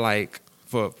 I like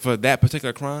for that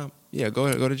particular crime. Yeah,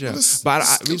 go to jail. But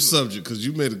skip subject because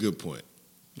you made a good point.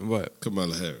 What?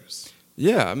 Kamala Harris.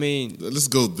 Yeah, I mean, let's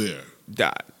go there.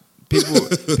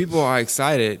 People are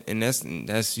excited, and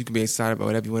that's you can be excited about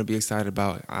whatever you want to be excited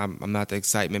about. I'm not the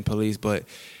excitement police, but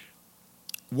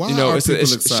why are it's people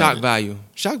excited? Shock value.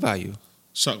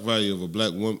 Shock value of a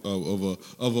black woman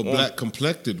of a black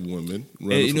complected woman.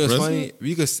 And you know, it's funny.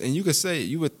 You could say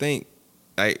you would think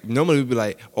like normally we'd be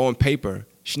like, oh, on paper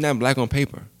she's not black on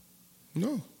paper.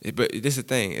 No, but this is the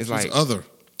thing. It's like other.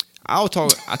 I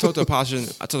told a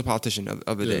politician the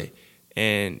other day,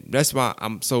 and that's why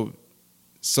I'm so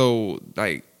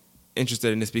like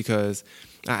interested in this because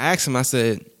I asked him. I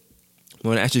said,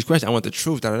 when I asked you this question, I want the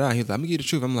truth. He was like, "I'm gonna give you the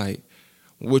truth." I'm like,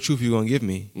 what truth you gonna give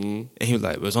me? Mm-hmm. And he was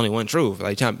like, well, there's only one truth.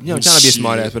 Like, trying to be a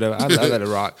smart ass, whatever. I let it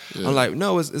rock. Yeah. I'm like,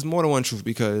 no, it's more than one truth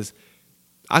because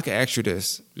I could ask you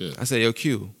this. Yeah. I said, yo,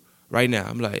 Q, right now.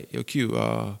 I'm like, yo, Q,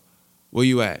 where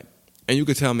you at? And you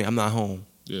could tell me I'm not home.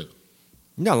 Yeah.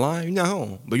 You're not lying. You're not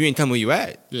home. But you ain't telling me where you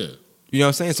at. Yeah. You know what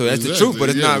I'm saying? So that's the truth, but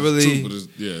it's not really. You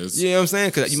know what I'm saying?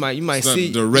 Because you might see,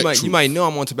 you might know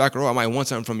I'm on Tobacco Road. I might want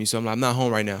something from you, so I'm like, I'm not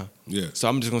home right now. Yeah. So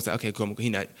I'm just gonna say, okay, cool.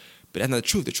 He not. But that's not the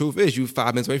truth. The truth is you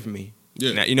 5 minutes away from me.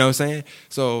 Yeah. Now, you know what I'm saying?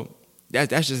 So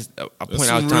that's just a point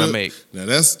I was trying to make. Now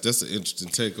that's an interesting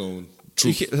take on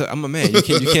truth. I'm a man. You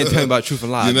can't tell me about truth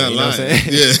and lies. You're not lying. What I'm saying?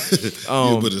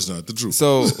 Yeah, but it's not the truth.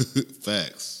 So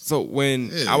facts. So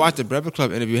when I watched the Breakfast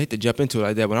Club interview, I hate to jump into it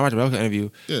like that. When I watched the Breakfast Club interview,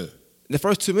 the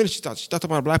first 2 minutes she started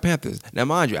talking about Black Panthers. Now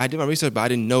mind you, I did my research, but I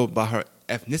didn't know about her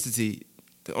ethnicity.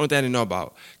 The only thing I didn't know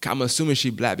about, I'm assuming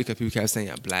she black because people kept saying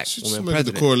a black woman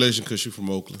president. The correlation because she's from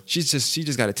Oakland. She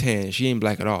just got a tan. She ain't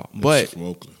black at all. But she's from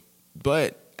Oakland.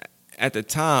 But at the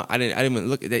time, I didn't even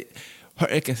look at that. Her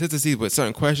inconsistencies with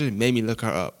certain questions made me look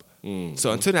her up.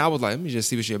 So until then, I was like, let me just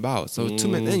see what she about. So 2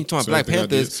 minutes, then you talking Black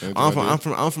Panthers. I'm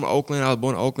from Oakland. I was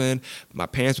born in Oakland. My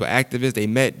parents were activists. They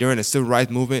met during the civil rights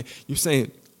movement. You're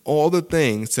saying all the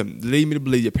things to lead me to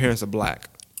believe your parents are black.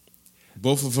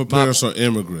 Both of her parents are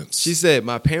immigrants. She said,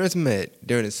 my parents met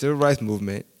during the civil rights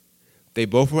movement. They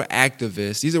both were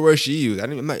activists. These are words she used.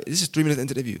 This is 3 minutes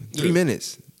into the interview. 3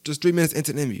 minutes. Just 3 minutes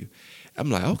into the interview.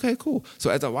 I'm like, okay, cool. So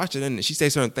as I watched it, and she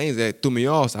said certain things that threw me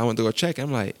off, so I went to go check.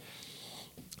 I'm like,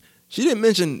 she didn't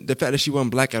mention the fact that she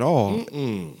wasn't black at all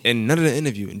in none of the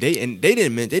interview. And they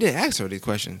didn't ask her these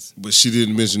questions. But she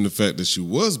didn't mention the fact that she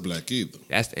was black either.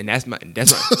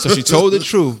 So she told the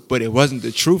truth, but it wasn't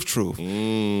the truth.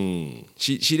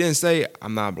 She didn't say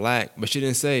I'm not black, but she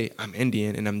didn't say I'm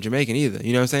Indian and I'm Jamaican either.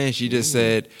 You know what I'm saying? She just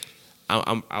said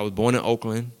I was born in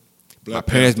Oakland. My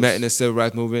parents met in the civil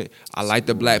rights movement. I like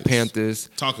the Black Panthers.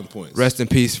 Talking points. Rest in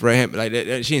peace for him. Like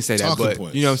that, she didn't say that, but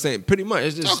points. You know what I'm saying. Pretty much,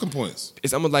 it's just talking points.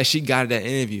 It's almost like she got that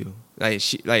interview. And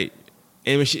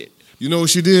when she, you know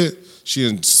what she did? She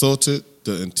insulted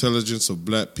the intelligence of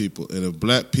black people, and if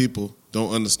black people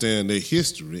don't understand their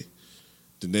history,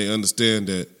 then they understand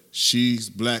that she's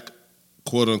black,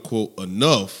 quote unquote,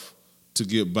 enough to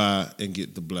get by and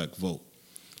get the black vote.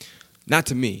 Not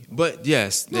to me, but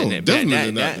yes,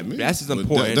 definitely not to me. That's just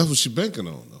important. That's what she's banking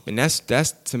on, though. And that's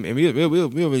to me. And we'll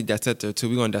really dissect her too.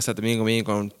 We're gonna dissect her. We ain't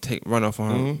gonna run off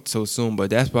on her so soon.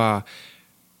 But that's why,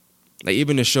 like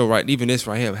even the show, right? Even this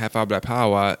right here, Half Hour Black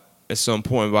Power, is so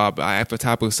important. Why I ask for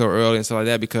topics so early and stuff like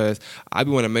that because I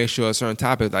be want to make sure a certain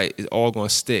topic like is all gonna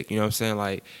stick. You know what I'm saying?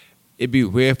 Like it'd be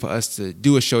weird for us to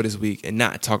do a show this week and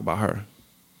not talk about her.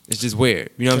 It's just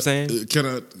weird. You know what I'm saying? Can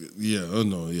I? Yeah. Oh,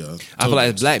 no. Yeah. Totally. I feel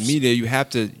like as black media, you have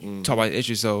to talk about the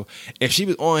issue. So if she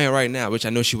was on here right now, which I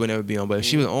know she would never be on, but if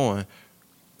she was on,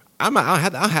 I don't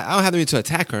have to need to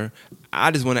attack her.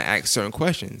 I just want to ask certain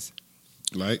questions.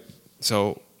 Like?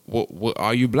 So, what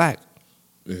are you black?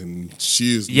 And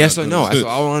she is. Yes or no? That's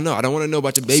all I want to know. I don't want to know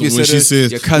about your babysitter, so when she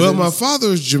says, your cousins. well, my father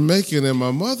is Jamaican and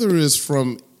my mother is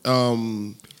from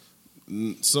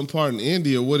some part in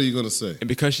India, what are you gonna say? And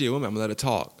because she's a woman, I'm gonna let her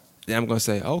talk. Then I'm gonna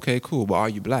say, okay, cool, but are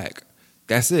you black?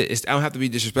 That's it. I don't have to be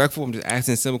disrespectful. I'm just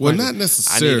asking simple questions. Well, not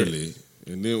necessarily.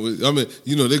 And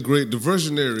then, they're great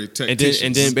diversionary tacticians.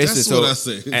 And then basically, that's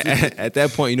what I say. At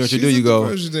that point, you know what you do? She's You go,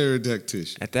 diversionary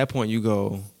tactician. At that point, you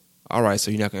go, all right,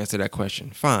 so you're not going to answer that question.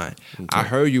 Fine. Okay. I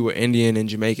heard you were Indian and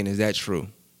Jamaican. Is that true?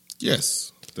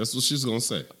 Yes. That's what she's going to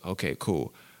say. Okay,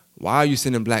 cool. Why are you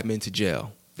sending black men to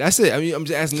jail? That's it. I mean, I'm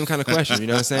just asking them kind of questions. You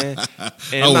know what I'm saying?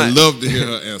 And I would love to hear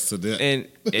her answer that.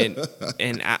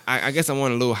 And I guess I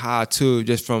went a little high, too,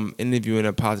 just from interviewing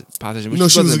a politician. You know,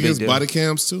 she was against body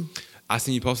cams, too? I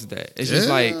seen you posted that. It's just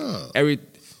like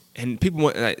and people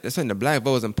want, like, they're saying the black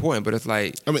vote is important, but it's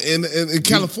like, I mean, in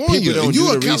California, people don't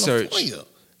do the research.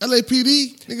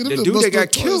 LAPD, nigga, the dude that got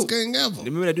killed. Gang ever.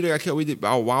 Remember that dude that got killed? We did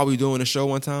while we doing a show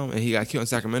one time, and he got killed in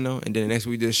Sacramento, and then the next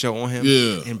week we did a show on him.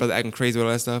 Yeah, and brother acting crazy with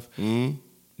all that stuff. Mm-hmm.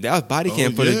 That was body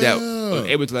cam footage that was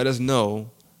able to let us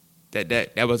know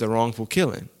that was a wrongful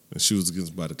killing. And she was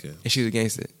against body cam. And she was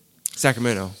against it.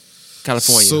 Sacramento,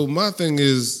 California. So my thing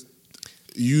is,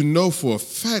 you know for a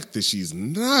fact that she's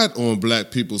not on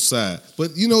black people's side.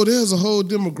 But, there's a whole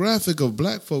demographic of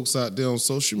black folks out there on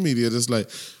social media that's like,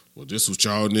 well, this what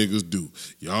y'all niggas do.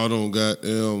 Y'all don't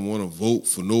want to vote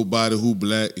for nobody who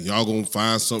black, and y'all going to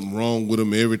find something wrong with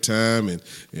them every time. And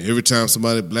every time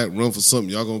somebody black run for something,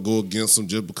 y'all going to go against them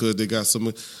just because they got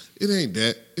something. It ain't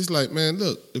that. It's like, man,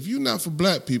 look, if you're not for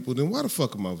black people, then why the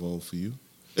fuck am I voting for you?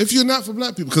 If you're not for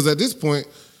black people, because at this point,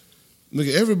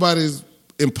 nigga, everybody's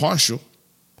impartial.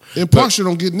 Impartial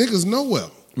don't get niggas nowhere.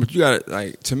 But you got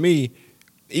to me,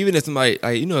 even if somebody,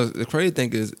 the crazy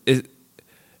thing is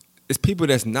it's people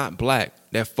that's not black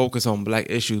that focus on black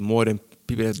issues more than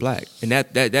people that's black. And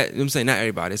that I'm saying not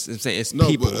everybody. I'm saying it's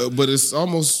people. But it's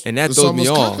almost and that throws me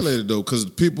off. Calculated though, because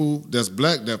people that's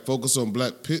black that focus on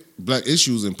black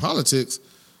issues in politics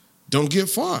don't get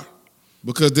far.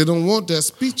 Because they don't want that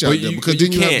speech out there. Because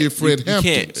then you have your Fred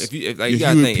Hamptons, you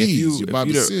gotta think, your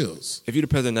Bobby Seals. If you're the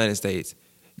president of the United States,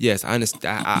 yes, I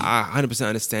understand. I 100%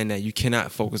 understand that you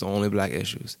cannot focus on only black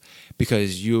issues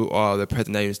because you are the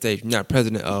president of the United States. You're not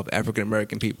president of African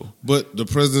American people. But the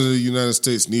president of the United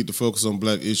States need to focus on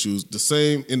black issues with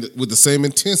the same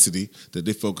intensity that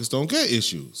they focused on gay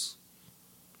issues.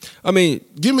 I mean,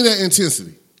 give me that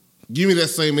intensity. Give me that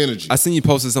same energy. I seen you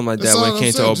posted something like that when it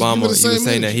came to Obama. You were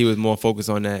saying that he was more focused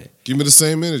on that. Give me the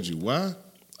same energy. Why?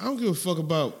 I don't give a fuck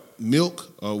about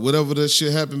Milk or whatever that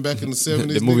shit happened back in the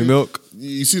 70s. The movie Milk?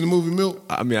 You see the movie Milk?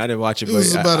 I mean, I didn't watch it. It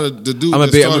was about the dude that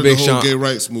started the whole gay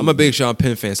rights movement. I'm a big Sean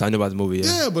Penn fan, so I know about the movie.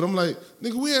 Yeah, but I'm like,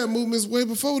 nigga, we had movements way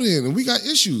before then, and we got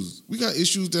issues. We got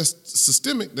issues that's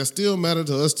systemic that still matter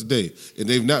to us today, and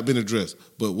they've not been addressed.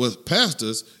 But what's past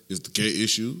us is the gay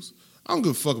issues. I don't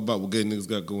give a fuck about what gay niggas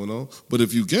got going on. But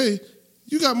if you gay,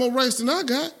 you got more rights than I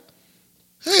got.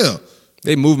 Hell.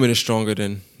 Their movement is stronger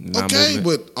than my movement.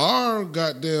 But our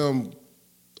goddamn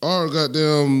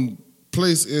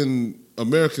place in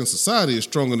American society is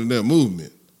stronger than that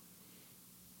movement.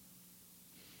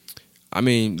 I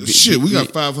mean, we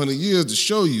got 500 years to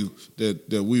show you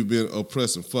that we've been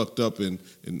oppressed and fucked up and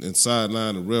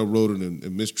sidelined and railroaded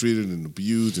and mistreated and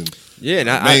abused and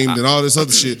maimed and all this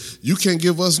other shit. You can't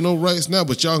give us no rights now,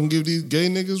 but y'all can give these gay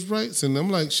niggas rights. And I'm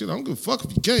like, shit, I don't give a fuck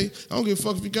if you gay. I don't give a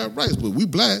fuck if you got rights. But we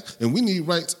black and we need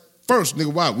rights first,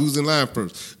 nigga. Why? We was in line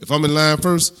first. If I'm in line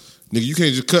first, nigga, you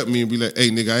can't just cut me and be like, hey,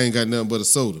 nigga, I ain't got nothing but a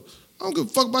soda. I don't give a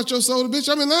fuck about your soda, bitch.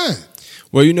 I'm in line.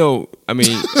 Well, I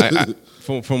mean,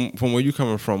 from where you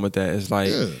coming from with that, it's like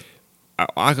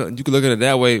you could look at it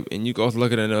that way, and you can also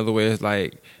look at it another way. It's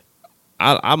like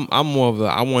I'm more of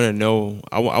I want to know,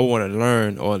 I want to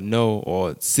learn or know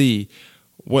or see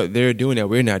what they're doing that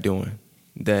we're not doing.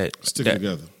 Stick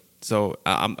together. So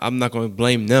I'm not going to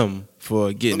blame them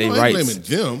for getting their rights. I'm blaming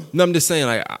them. No, I'm just saying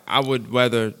like I would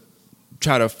rather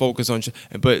try to focus on,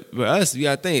 but us, you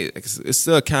gotta think it's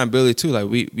still accountability too. Like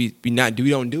we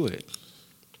don't do it.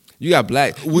 You got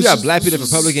black people,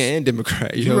 Republican and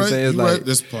Democrat. You know what I'm saying? It's like, right.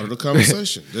 That's part of the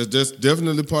conversation. That's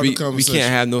definitely part of the conversation. We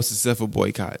can't have no successful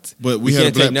boycotts. But we had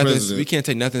a black president. We can't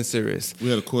take nothing serious. We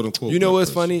had a quote unquote. You know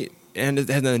what's funny? And it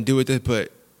has nothing to do with this,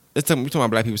 but we're talking about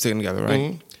black people sticking together, right?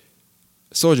 Mm-hmm.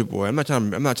 Soulja Boy. I'm not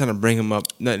trying to bring him up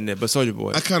nothing there, but Soulja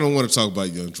Boy. I kind of want to talk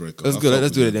about Young Draco. Let's good.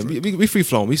 Let's do it then. We free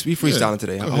flowing. We freestyling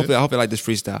today. I hope you like this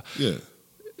freestyle. Yeah.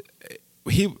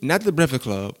 He not the Breakfast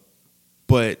Club,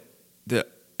 but the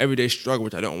Everyday Struggle,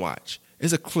 which I don't watch.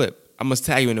 It's a clip. I must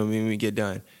tag you in it when we get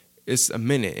done. It's a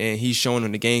minute, and he's showing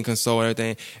on the game console and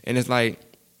everything, and it's like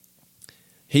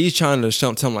he's trying to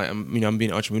tell him like I'm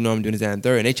being entrepreneur, I'm doing this, that, and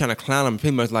third, and they trying to clown him,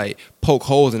 pretty much like poke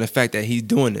holes in the fact that he's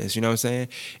doing this. You know what I'm saying?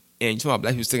 and you talk about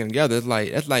black people sticking together. It's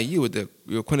like that's like you with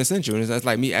your quintessential, and it's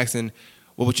like me asking,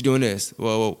 well, what you doing this?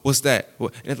 Well, what's that?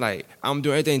 Well, and it's like I'm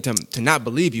doing everything to not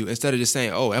believe you instead of just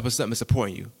saying, oh, that was something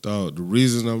supporting you. Dog, the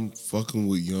reason I'm fucking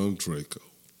with Young Draco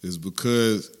is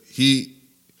because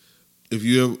if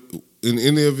you ever, in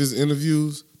any of his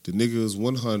interviews, the nigga is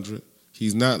 100.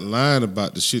 He's not lying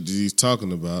about the shit that he's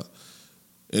talking about.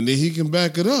 And then he can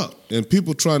back it up. And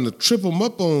people trying to trip him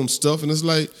up on stuff, and it's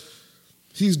like,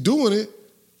 he's doing it,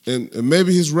 and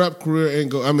maybe his rap career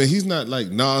ain't go. I mean, he's not like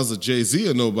Nas or Jay-Z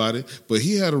or nobody, but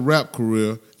he had a rap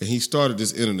career, and he started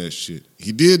this internet shit.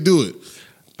 He did do it.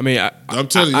 I mean, I'm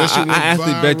telling you, that shit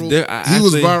went viral. He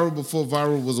was viral before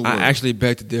viral was a word. I actually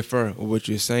beg to differ with what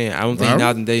you're saying. I don't think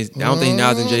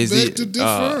Nas and Jay-Z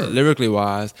lyrically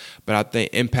wise, but I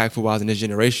think impactful wise in this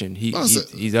generation,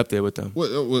 he's up there with them.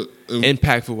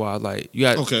 Impactful wise, like you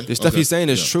got the stuff he's saying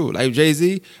is true. Like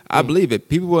Jay-Z, I believe it.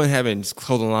 People weren't having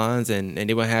clothing lines and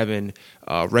they weren't having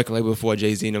record label before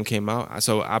Jay-Z and them came out.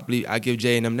 So I give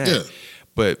Jay and them that. Yeah.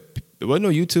 But it wasn't no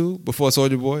YouTube before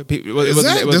Soulja Boy. It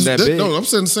wasn't that big. No, I'm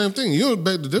saying the same thing. You don't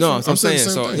beg the difference. No, I'm saying the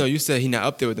same thing. No, you said he's not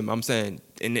up there with them. I'm saying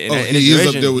he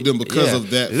is up there with them because of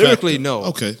that. Lyrically, factor. no.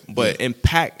 Okay, but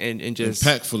impact and just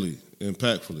impactfully.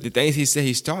 The things he said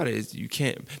he started is you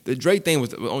can't. The Drake thing was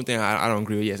the only thing I don't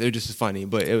agree with. Yes, it was just funny,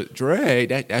 but it was Drake.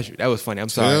 That was funny. I'm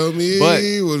sorry. Tell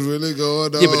me what's really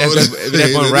going on. Yeah, but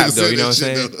that's on rap though. You know what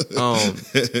I'm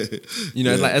saying? You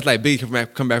know, it's like Big come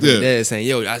back from the dead saying,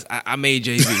 "Yo, I made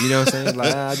Jay-Z." You know what I'm saying?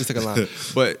 Like I just took a line,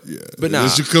 but nah.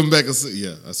 You come back and say,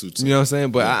 "Yeah, I see what you're saying." You know what I'm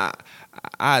saying? But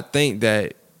I think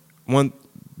that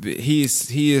he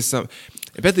is some.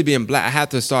 Especially being black, I have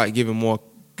to start giving more.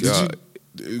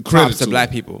 Props to black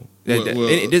people.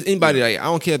 There's anybody like I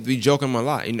don't care if we joking them a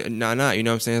lot. You know what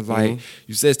I'm saying? It's like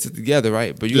you said it together,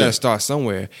 right? But you got to start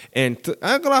somewhere. And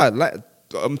I ain't gonna lie,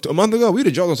 a month ago we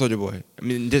the joke on Soulja Boy. I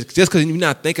mean, just because you're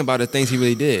not thinking about the things he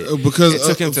really did. Because it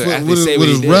took him to actually say with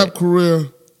what his rap career,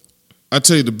 I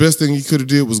tell you the best thing he could have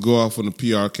did was go off on a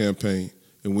PR campaign.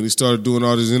 And when he started doing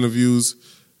all these interviews,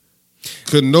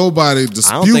 could nobody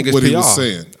dispute what he was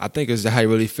saying? I think it's how he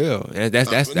really feel, and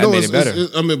that made it better.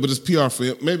 But it's PR for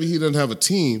him. Maybe he doesn't have a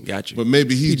team. Got you. But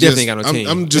maybe he definitely got no team.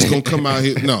 I'm just gonna come out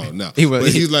here. No.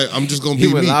 He's like, I'm just gonna be me.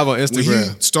 He went live on Instagram.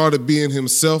 When he started being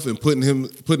himself and putting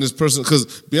his person.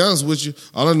 Because be honest with you,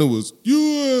 all I knew was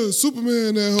you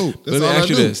Superman that hope. That's all I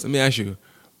knew. Let me ask you,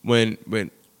 when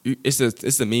it's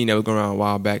a meme that was going around a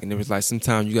while back, and it was like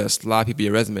sometimes you gotta slide people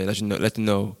your resume, let them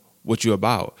know what you're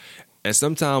about. And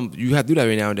sometimes you have to do that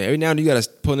every now and then. Every now and then you gotta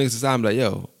pull niggas aside and be like,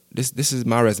 yo, this is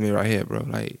my resume right here, bro.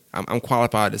 Like I'm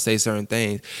qualified to say certain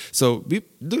things. So we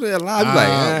do that a lot.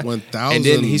 Like, 1,000 and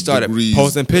then he started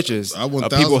posting pictures of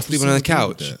people sleeping on the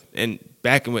couch. That. And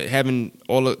back with having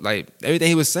all of like everything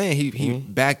he was saying, he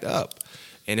backed up.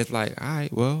 And it's like, all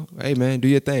right, well, hey man, do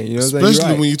your thing. You know what I'm saying?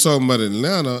 Especially when you're talking about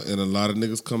Atlanta, and a lot of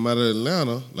niggas come out of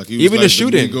Atlanta. Like he was even like the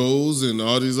shooting, Migos and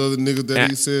all these other niggas that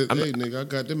he said, hey nigga, I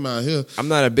got them out here. I'm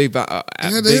not a big. And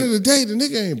at the end of the day, the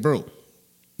nigga ain't broke.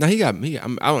 Now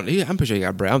I'm pretty sure he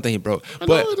got bread. I don't think he broke.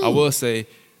 But I will say,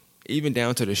 even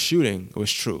down to the shooting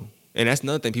was true. And that's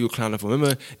another thing people clowning for.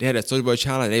 Remember, they had that Soulja Boy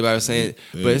challenge. And everybody was saying,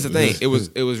 but it's the thing.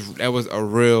 That was a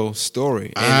real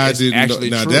story. And I didn't know.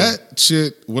 Now true. That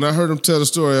shit. When I heard him tell the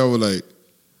story, I was like,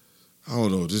 I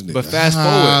don't know this nigga. But fast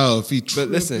forward, if he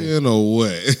tripping or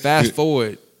what? Fast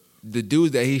forward, the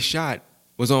dude that he shot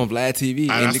was on Vlad TV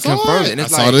and it confirmed it. And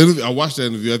it's I saw the interview. I watched that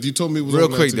interview. After you told me it was real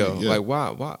on quick TV. though. Yeah.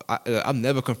 Like why? I'm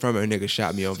never confirming a nigga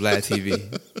shot me on Vlad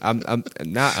TV. I'm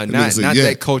not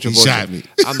that culture. He shot me.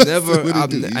 I'm never.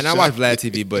 I watch Vlad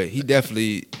TV, but he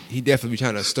definitely be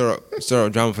trying to stir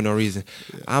up drama for no reason.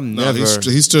 I'm never.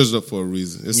 He stirs it up for a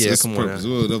reason. It's come purpose.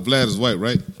 on. Well, Vlad is white,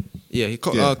 right? Yeah,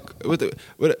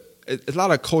 it's a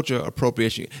lot of culture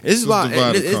appropriation. This is why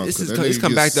it's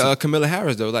come back to Camilla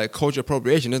Harris though. Like culture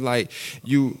appropriation. It's like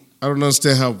you. I don't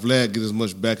understand how Vlad get as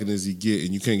much backing as he get,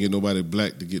 and you can't get nobody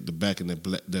black to get the backing that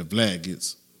Vlad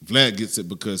gets. Vlad gets it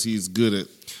because he's good at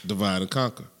divide and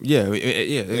conquer. Yeah.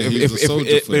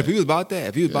 If he was about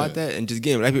that, and just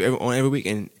getting black people on every week,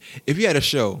 and if you had a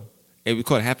show and we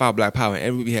call it Half Hour Black Power, and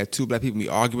every week we had two black people, and we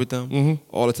argue with them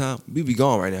all the time, we'd be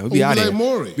gone right now. We'd be out of here.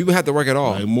 Maury. We wouldn't have to work at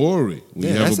all. Like Maury. We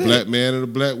have a black man and a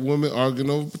black woman arguing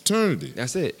over paternity.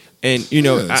 That's it. And,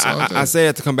 I say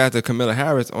that to come back to Camilla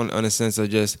Harris on a sense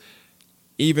of just,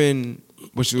 even,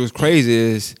 which was crazy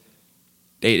is,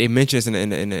 they mentioned this in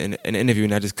an interview,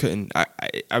 and I just couldn't,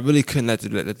 I really couldn't let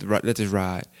this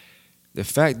ride. The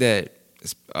fact that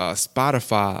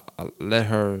Spotify let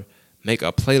her make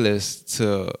a playlist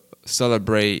to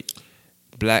celebrate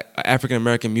Black African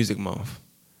American Music Month.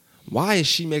 Why is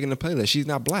she making a playlist? She's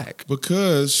not black.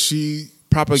 Because she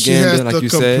propaganda, she has like the you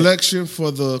said. complexion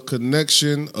for the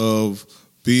connection of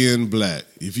being black.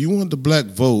 If you want the black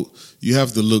vote, you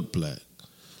have to look black.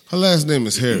 Her last name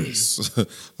is Harris. I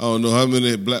don't know how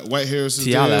many white Harrises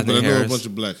there is, but I know a bunch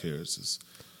of black Harrises.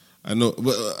 I know,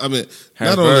 but I mean,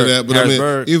 not only that, but I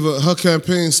mean, even her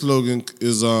campaign slogan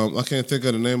is I can't think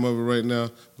of the name of it right now,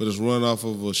 but it's run off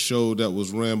of a show that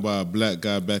was ran by a black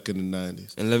guy back in the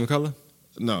 90s. In Living Color?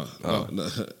 No.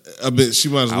 I bet she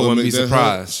might as well make that. I wouldn't be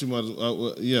surprised. She might,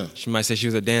 yeah. She might say she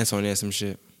was a dancer on there, some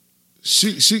shit.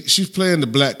 She's playing the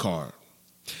black card.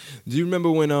 Do you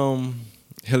remember when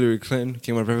Hillary Clinton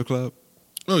came on Breakfast Club?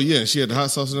 Oh yeah, she had the hot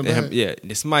sauce in her bag. Yeah,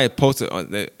 somebody posted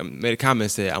made a comment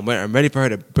and said, "I'm ready for her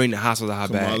to bring the hot sauce out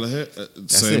her bag."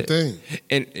 Same thing.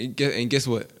 And guess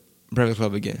what? Breakfast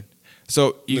Club again.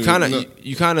 So you kind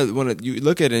of want to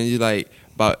look at it and you're like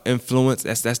about influence.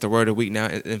 That's the word of the week now.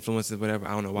 Influences, whatever.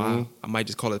 I don't know why. Mm-hmm. I might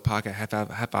just call it podcast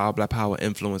half hour Black Power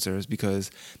influencers because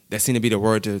that seemed to be the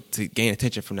word to gain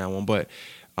attention from now on. But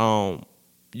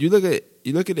you look at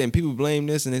it and people blame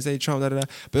this and they say Trump,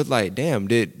 but it's like, damn,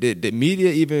 did the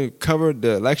media even cover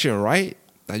the election right?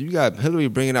 Like, you got Hillary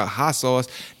bringing out hot sauce.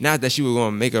 Not that she was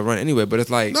going to make a run anyway, but it's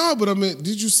like... No, but I mean,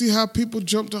 did you see how people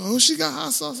jumped up? Oh, she got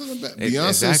hot sauce in her bag.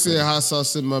 Beyonce said hot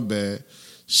sauce in my bag.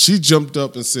 She jumped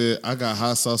up and said, I got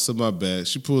hot sauce in my bag.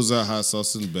 She pulls out hot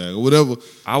sauce in the bag or whatever.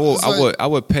 I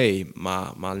would pay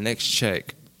my next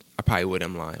check. I probably would,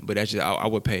 I'm lying, but actually I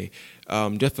would pay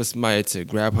just for somebody to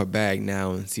grab her bag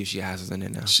now and see if she has us in there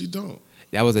now. She don't.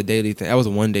 That was a daily thing. That was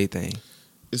a one-day thing.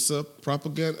 It's a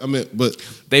propaganda. I mean, but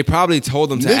they probably told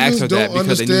them to ask her that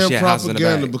because they knew she had houses in the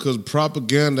bag. Because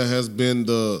propaganda has been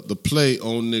the play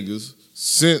on niggas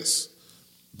since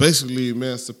basically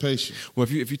emancipation. Well,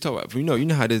 if you talk about, you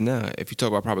know how it is now. If you talk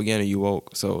about propaganda, you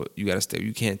woke. So you got to stay.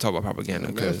 You can't talk about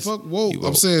propaganda because fuck woke.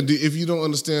 I'm saying if you don't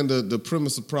understand the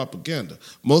premise of propaganda,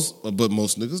 most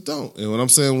niggas don't. And what I'm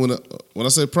saying when I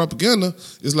say propaganda,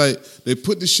 it's like they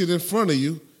put this shit in front of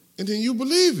you and then you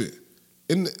believe it.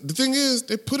 And the thing is,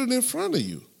 they put it in front of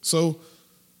you. So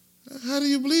how do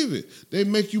you believe it? They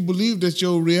make you believe that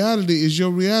your reality is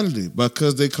your reality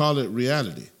because they call it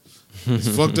reality.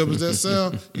 As fucked up as that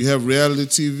sound, you have reality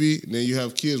TV, and then you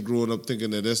have kids growing up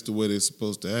thinking that that's the way they're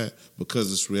supposed to act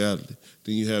because it's reality.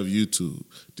 Then you have YouTube.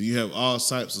 Then you have all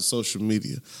types of social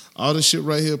media. All this shit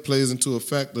right here plays into a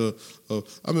factor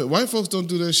of I mean, white folks don't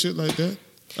do that shit like that.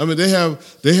 I mean, they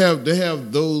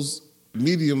have those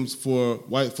mediums for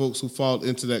white folks who fall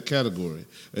into that category.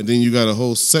 And then you got a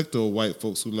whole sector of white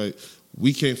folks who like,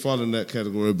 we can't fall in that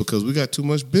category because we got too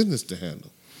much business to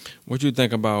handle. What you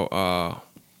think about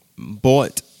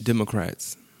bought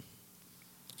Democrats?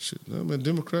 Shit, I mean,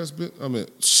 Democrats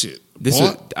shit.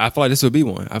 I feel like this would be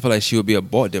one. I feel like she would be a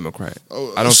bought Democrat.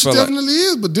 Oh, I don't she feel definitely like,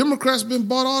 is, but Democrats been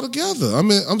bought all together. I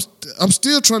mean, I'm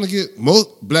still trying to get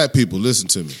most black people, listen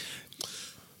to me.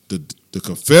 The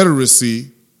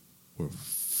Confederacy were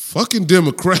fucking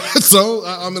Democrats. So,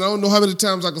 I mean, I don't know how many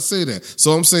times I can say that.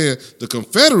 So I'm saying the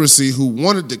Confederacy, who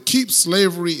wanted to keep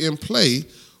slavery in play,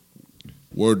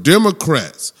 were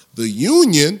Democrats. The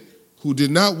Union, who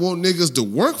did not want niggas to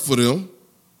work for them,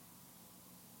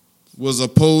 was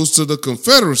opposed to the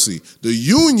Confederacy. The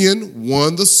Union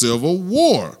won the Civil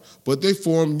War, but they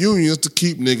formed unions to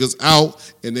keep niggas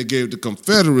out, and they gave the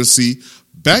Confederacy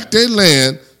back their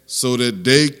land so that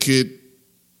they could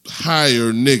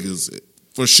hire niggas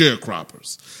for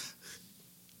sharecroppers.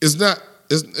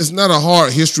 It's not a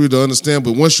hard history to understand,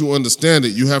 but once you understand it,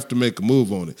 you have to make a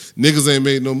move on it. Niggas ain't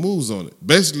made no moves on it.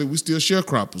 Basically, we still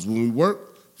sharecroppers. When we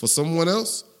work for someone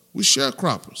else, we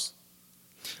sharecroppers.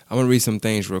 I'm going to read some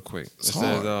things real quick. It's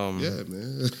hard. Yeah,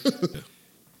 man.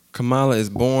 Kamala is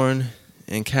born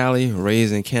in Cali,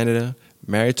 raised in Canada,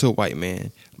 married to a white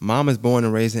man. Mom is born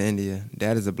and raised in India.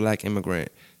 Dad is a black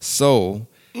immigrant. So,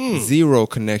 zero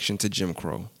connection to Jim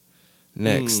Crow.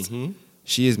 Next,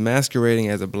 she is masquerading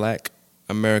as a black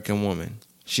American woman.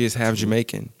 She is half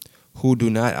Jamaican, who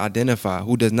does not identify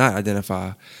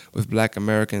with black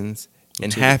Americans,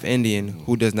 and half Indian,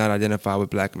 who does not identify with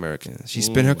black Americans. She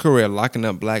spent her career locking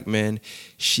up black men.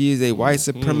 She is a white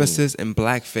supremacist in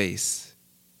blackface.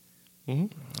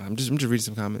 I'm just reading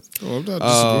some comments. Oh, I'm not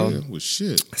disagreeing with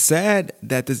shit. Sad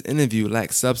that this interview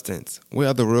lacks substance. What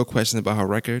are the real questions about her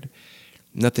record?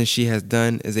 Nothing she has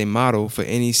done is a model for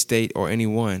any state or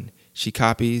anyone. She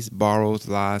copies, borrows,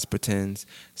 lies, pretends.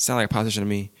 Sound like a politician to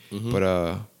me. But,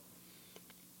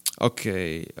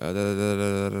 okay.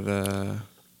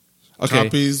 Okay.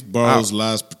 Copies, borrows,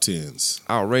 lies, pretends.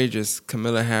 Outrageous.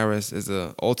 Kamala Harris is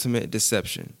an ultimate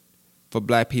deception. For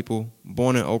black people,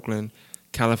 born in Oakland,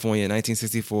 California in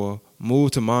 1964,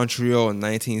 moved to Montreal in the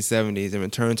 1970s, and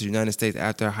returned to the United States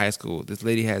after high school. This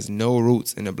lady has no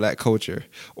roots in the black culture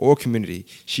or community.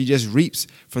 She just reaps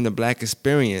from the black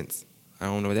experience. I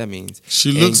don't know what that means.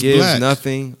 She looks gives black.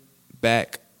 Nothing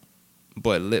back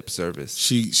but lip service.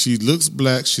 She looks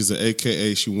black. She's an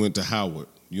AKA. She went to Howard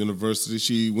University.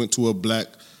 She went to a black.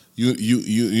 She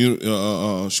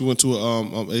went to a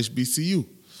HBCU.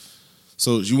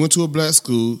 So you went to a black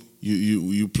school.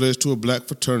 You pledged to a black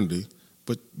fraternity,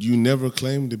 but you never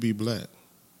claimed to be black.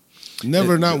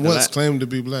 Never, not once, claimed to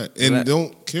be black, and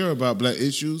don't care about black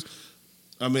issues.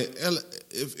 I mean,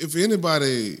 if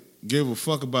anybody gave a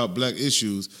fuck about black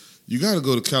issues, you got to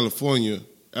go to California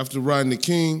after Rodney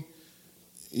King.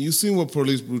 You seen what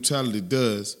police brutality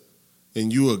does,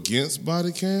 and you against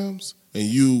body cams, and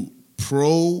you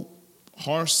pro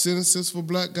harsh sentences for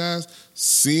black guys,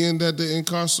 seeing that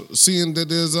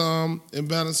there's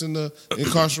imbalance in the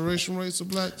incarceration rates of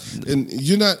black, and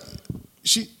you're not.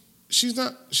 She's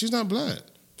not black.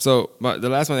 So the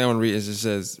last one I want to read is it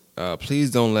says, "Please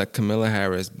don't let Kamala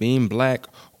Harris, being black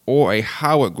or a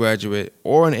Howard graduate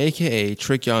or an AKA,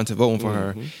 trick y'all into voting for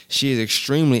her. She is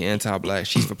extremely anti-black.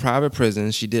 She's for private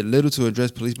prisons. She did little to address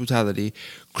police brutality,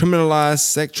 criminalized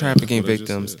sex trafficking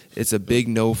victims. It's a big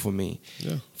no for me,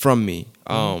 from me.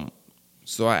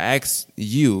 So I asked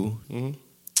you,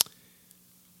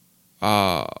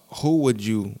 who would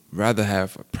you rather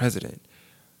have a president,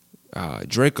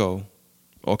 Draco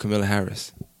or Kamala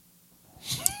Harris?"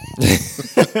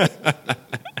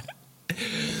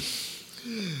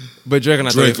 But Draco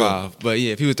not 35. But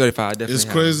yeah, if he was 35, I definitely. It's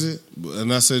crazy,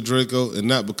 and I said Draco, and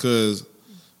not because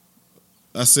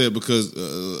I said because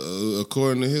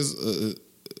according to his,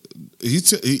 he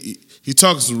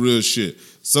talking some real shit.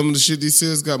 Some of the shit he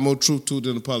says got more truth to it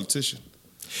than a politician.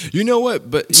 You know what?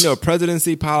 But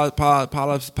presidency,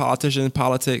 politicians,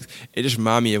 politics, it just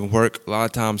remind me of work a lot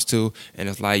of times too. And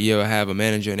it's like I have a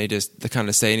manager, and they kind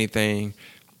of say anything.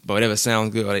 But whatever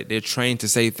sounds good, or they're trained to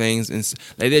say things, and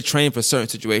they're trained for certain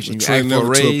situations. You ask for a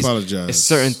raise, it's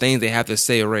certain things they have to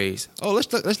say a raise. Oh,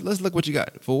 let's look what you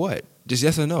got for what? Just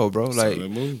yes or no, bro. Like,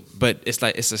 but it's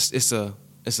like it's a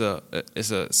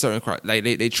certain like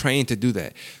they trained to do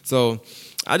that. So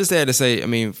I just had to say, I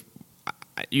mean,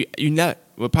 you not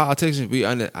with politicians.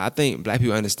 I think black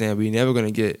people understand we're never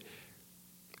gonna get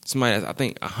somebody that's, I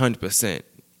think 100%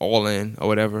 all in or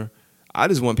whatever. I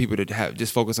just want people to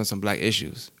just focus on some black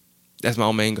issues. That's my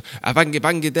own main goal. If I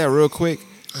can get that real quick,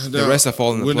 the rest are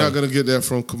falling. We're not gonna get that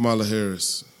from Kamala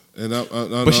Harris, and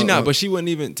but she wouldn't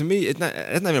even. To me,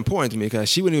 that's not even important to me because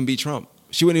she wouldn't even beat Trump.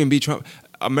 She wouldn't even beat Trump.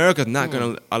 America's not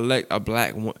gonna elect a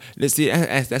black one. Let's see.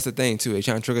 That's the thing too. They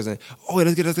trying to trick us in. Oh,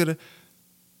 let's get it.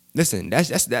 Listen,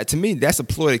 that's to me. That's a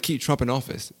ploy to keep Trump in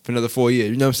office for another 4 years.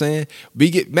 You know what I'm saying? We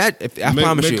get mad. I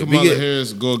promise you, Kamala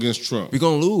Harris go against Trump. We're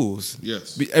gonna lose.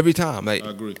 Yes, every time. Like I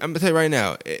agree. I'm gonna tell you right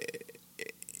now,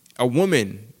 a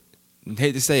woman. I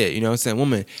hate to say it, you know what I'm saying?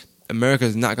 Woman,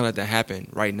 America's not gonna let that happen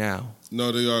right now.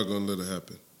 No, they are gonna let it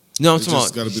happen. No, I'm talking about.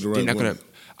 It's got to be the right woman.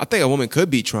 I think a woman could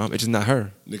beat Trump. It's just not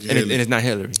her. And it's not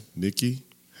Hillary. Nikki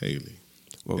Haley.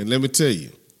 Well, and let me tell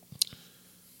you,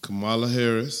 Kamala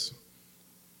Harris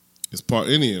is part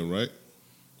Indian, right?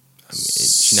 I mean,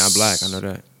 she's not black. I know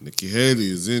that. Nikki Haley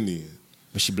is Indian.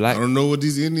 But she black. I don't know what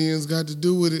these Indians got to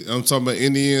do with it. I'm talking about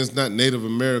Indians, not Native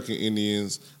American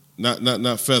Indians,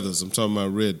 not feathers. I'm talking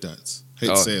about red dots. Hate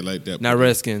to say it like that. Not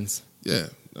Redskins. Yeah,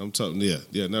 I'm talking.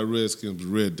 Yeah, not Redskins, but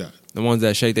red dot. The ones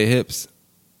that shake their hips.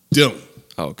 Them.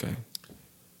 Oh, okay.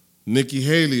 Nikki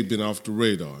Haley been off the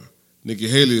radar. Nikki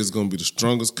Haley is going to be the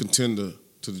strongest contender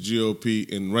to the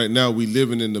GOP, and right now we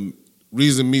living in the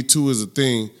reason Me Too is a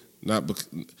thing. Not because.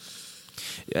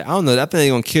 Yeah, I don't know. I think they're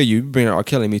gonna kill you. You bring R.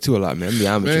 Kelly Me Too a lot, man.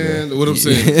 Man, what I'm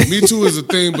saying, Me Too is a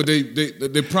thing, but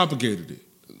they propagated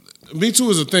it. Me Too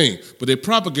is a thing, but they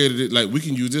propagated it like we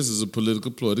can use this as a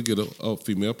political ploy to get a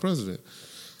female president,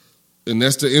 and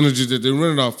that's the energy that they're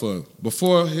running off of.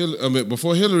 Before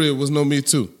Hillary, it was no Me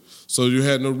Too, so you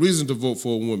had no reason to vote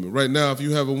for a woman. Right now, if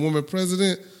you have a woman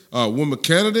president, a woman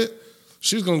candidate,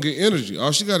 she's going to get energy.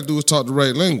 All she got to do is talk the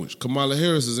right language. Kamala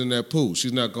Harris is in that pool.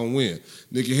 She's not going to win.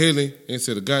 Nikki Haley ain't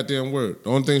said a goddamn word. The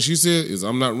only thing she said is,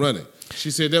 I'm not running.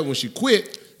 She said that when she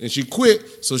quit, and she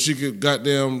quit so she could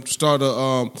goddamn start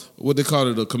a, what they call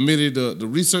it, a committee, the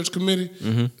research committee.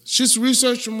 Mm-hmm. She's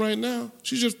researching right now.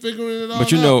 She's just figuring it all out.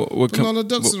 But you know, putting all the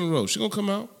ducks in a row. She's going to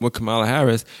come out. With Kamala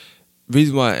Harris, the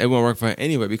reason why everyone work for her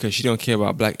anyway, because she don't care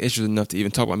about black issues enough to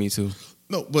even talk about Me Too.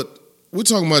 No, but we're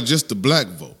talking about just the black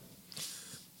vote.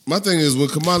 My thing is, when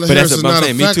Kamala Harris is not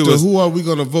a factor, who are we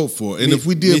going to vote for? And if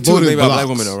we did vote in blocks. A black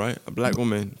woman, though, right? A black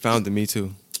woman founded Me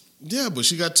Too. Yeah, but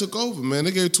she got took over, man.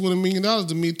 They gave $20 million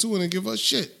to Me Too and they give her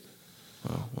shit.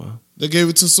 Oh, wow. They gave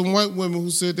it to some white women who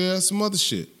said they had some other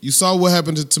shit. You saw what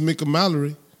happened to Tamika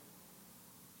Mallory.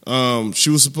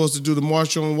 She was supposed to do the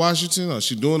March on Washington, or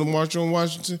she doing the March on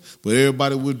Washington, but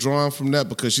everybody withdrawing from that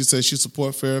because she said she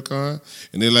support Farrakhan.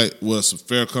 And they like, well,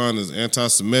 Farrakhan is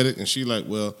anti-Semitic. And she like,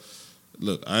 well,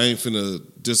 look, I ain't finna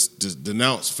just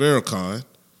denounce Farrakhan.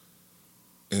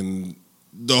 And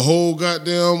the whole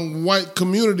goddamn white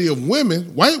community of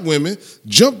women, white women,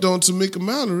 jumped on Tamika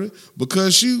Mallory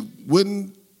because she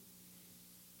wouldn't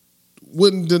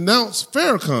denounce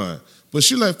Farrakhan. But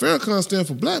she like, Farrakhan stand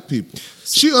for black people.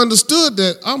 She understood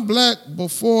that I'm black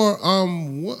before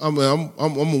I'm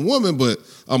a woman, but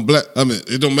I'm black. I mean,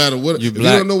 it don't matter what. If you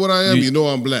don't know what I am, you know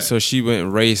I'm black. So she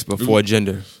went race before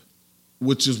gender.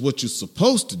 Which is what you're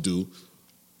supposed to do,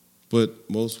 but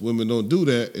most women don't do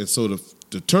that. And so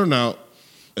the turnout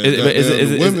at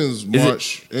the women's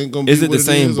march ain't going to be. Is it the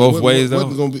same both ways, though?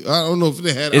 I don't know if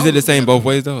they had. Is it the same both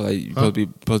ways, though? Like, you're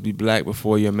supposed to be black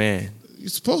before you're a man. You're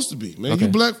supposed to be, man. Okay.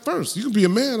 You black first. You can be a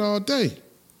man all day.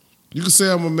 You can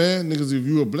say I'm a man, niggas. If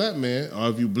you a black man, or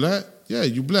if you black, yeah,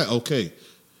 you black. Okay,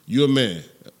 you a man.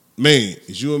 Man,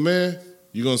 is you a man?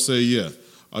 You gonna say yeah.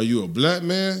 Are you a black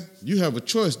man? You have a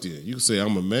choice there. You can say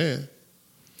I'm a man.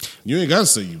 You ain't gotta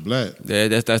say you black. Yeah,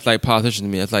 that's like politicians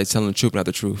to me. That's like telling the truth, not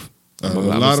the truth. A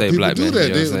lot of people do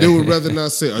that. They would rather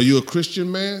not say, are you a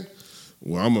Christian man?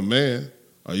 Well, I'm a man.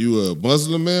 Are you a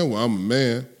Muslim man? Well, I'm a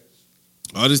man.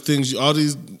 All these things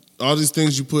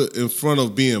you put in front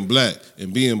of being black,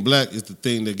 and being black is the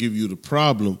thing that give you the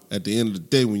problem at the end of the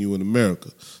day when you in America.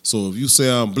 So if you say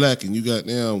I'm black and you got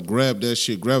down, grab that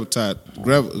shit, gravitate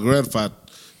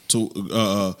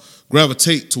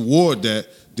toward that,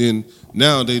 then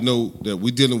now they know that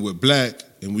we dealing with black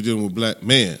and we dealing with black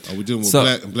man, or we dealing with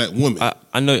black and black woman.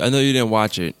 I know you didn't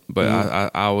watch it, but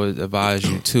I would advise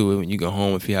you to when you go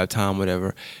home if you have time,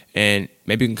 whatever. And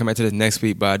maybe you can come back to this next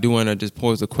week. But I do want to just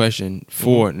pose a question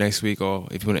for next week, or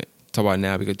if you want to talk about it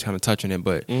now, we could kind of touch on it.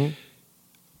 But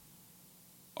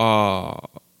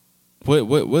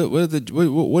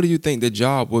what do you think the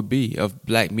job would be of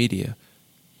black media,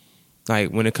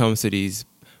 like when it comes to these?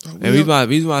 And reason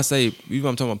why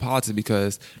I'm talking about politics,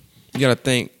 because you got to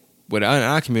think. With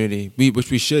our community, which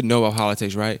we should know about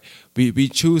politics, right? We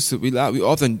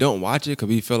often don't watch it because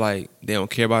we feel like they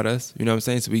don't care about us. You know what I'm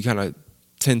saying? So we kind of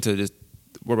tend to just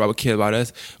worry about what cares about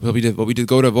us. But we just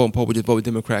go to vote and poll. We just vote with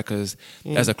Democrat because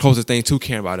that's the closest thing to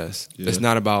caring about us. Yeah. It's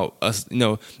not about us. You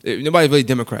know, nobody's really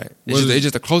Democrat. It's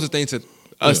just the closest thing to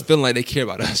us feeling like they care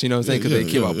about us. You know what I'm saying? Because they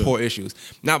care about poor issues,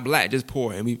 not black, just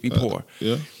poor, and we poor.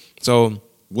 Yeah. So.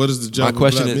 What is the job of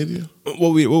black media?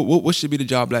 What should be the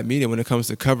job of black media when it comes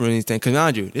to covering these things? Because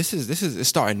mind you, it's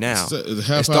starting now. The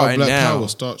half hour black power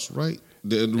starts right.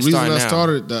 The reason I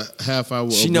started the half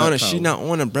hour. She not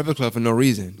on a Breakfast Club for no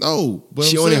reason. No, but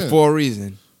she on it for a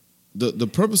reason. The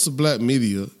purpose of black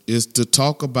media is to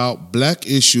talk about black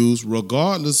issues,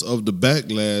 regardless of the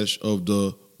backlash of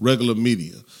the regular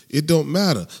media. It don't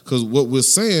matter, because what we're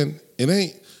saying, it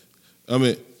ain't. I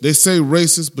mean. They say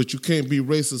racist, but you can't be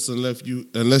racist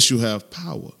unless you have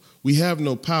power. We have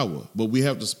no power, but we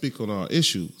have to speak on our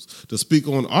issues. To speak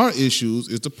on our issues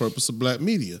is the purpose of black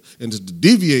media. And to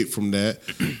deviate from that,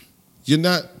 you're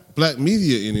not black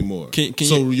media anymore.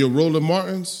 You're Roland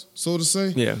Martin's, so to say?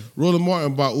 Yeah. Roland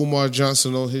Martin bought Umar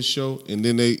Johnson on his show, and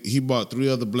then he bought 3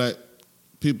 other black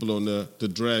people on there to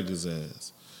drag his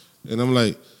ass. And I'm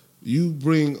like, you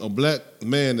bring a black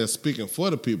man that's speaking for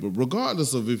the people,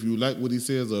 regardless of if you like what he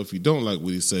says or if you don't like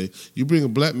what he say. You bring a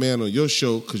black man on your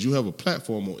show because you have a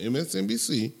platform on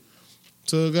MSNBC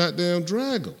to goddamn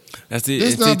drag him. That's it.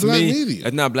 That's not black media.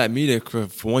 That's not black media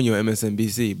for one. You're on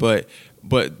MSNBC, but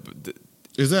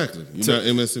exactly. You're not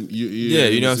MSNBC.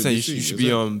 You know what I'm saying. You should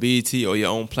be on BET or your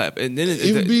own platform. And then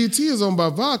even BET is owned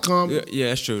by Viacom. Yeah,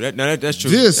 that's true. That's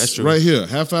true. That's true. Right here,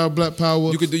 half hour black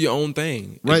power. You could do your own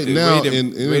thing right now.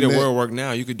 The way the world work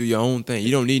now, you could do your own thing.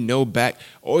 You don't need no back.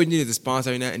 All you need is a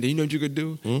sponsor now. And then you know what you could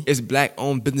do? It's black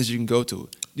owned business you can go to.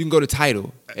 You can go to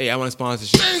Tidal. Hey, I want a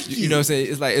sponsorship. Thank you. You know what I'm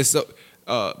saying? It's like it's so.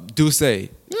 Duce. Yeah.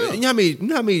 You know how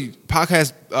many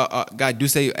podcasts got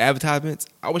Duce advertisements?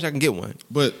 I wish I can get one.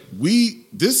 But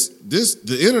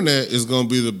the internet is going to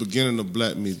be the beginning of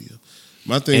black media.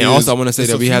 My thing and is, also I want to say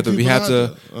that we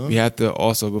have to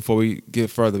also, before we get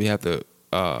further, we have to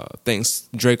thank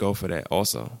Draco for that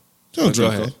also. Draco. Go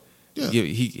ahead. Yeah.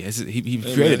 He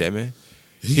created that, man.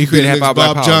 He created half hour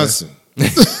Bob Black Johnson.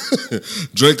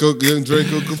 Draco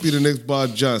could be the next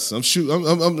Bob Johnson.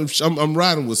 I'm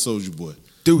riding with Soulja Boy.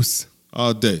 Deuce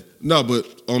all day. No, but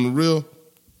on the real,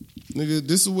 Nigga,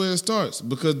 this is where it starts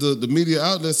because the media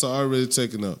outlets are already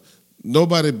taken up.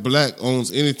 Nobody black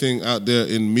owns anything out there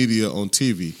in media on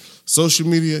TV. Social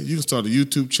media, you can start a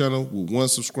YouTube channel with 1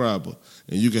 subscriber,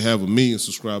 and you can have 1 million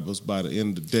subscribers by the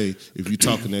end of the day if you're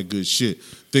talking that good shit.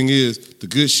 Thing is, the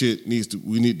good shit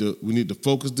we need to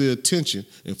focus the attention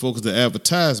and focus the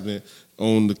advertisement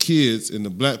on the kids and the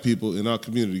black people in our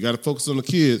community. You got to focus on the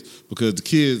kids because the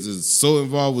kids is so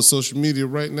involved with social media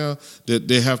right now that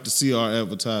they have to see our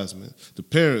advertisement. The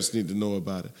parents need to know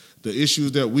about it. The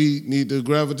issues that we need to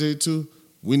gravitate to,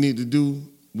 we need to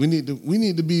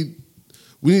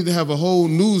have a whole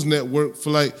news network for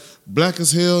like Black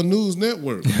as Hell News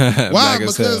Network. Why?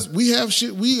 Because we have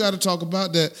shit we got to talk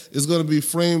about that is going to be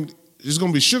framed. It's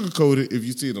going to be sugar-coated if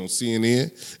you see it on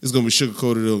CNN. It's going to be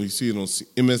sugar-coated if you see it on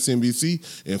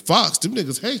MSNBC. And Fox, them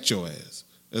niggas hate your ass.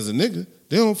 As a nigga,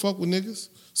 they don't fuck with niggas.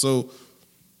 So,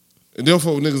 and they don't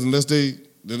fuck with niggas unless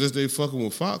they fucking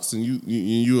with Fox and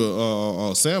you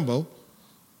a Sambo.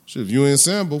 Shit, if you ain't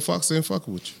Sambo, Fox ain't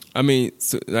fucking with you. I mean,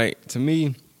 so, like, to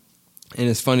me, and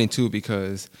it's funny, too,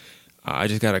 because I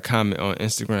just got a comment on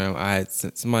Instagram. I had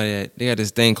somebody they got this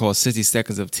thing called 60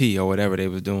 Seconds of Tea or whatever they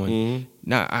was doing. Mm-hmm.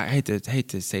 Now I hate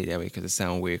to say it that way because it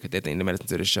sounds weird because they think they might listen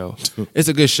to the show. It's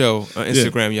a good show on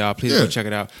Instagram, y'all. Please go check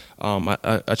it out.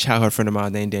 A childhood friend of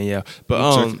mine named Danielle, but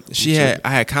I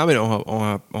had commented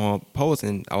on her post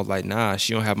and I was like, nah,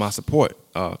 she don't have my support.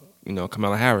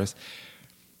 Kamala Harris.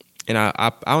 And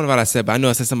I don't know what I said, but I know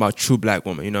I said something about true black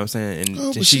woman. You know what I'm saying? And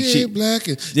but she ain't black.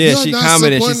 And she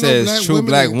commented. She says true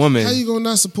black woman. How you gonna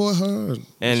not support her?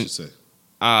 And she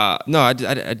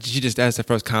just that's the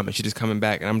first comment. She just coming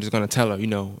back, and I'm just gonna tell her,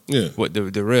 what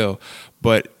the real.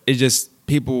 But it just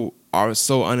people are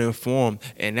so uninformed,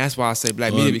 and that's why I say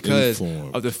black media because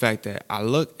of the fact that I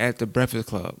look at the Breakfast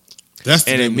Club. That's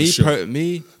the name of the show.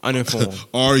 Me uninformed.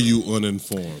 Are you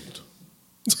uninformed?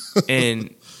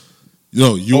 And.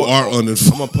 No, you are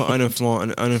uninformed. I'm gonna put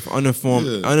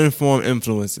uninformed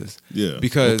influences. Yeah,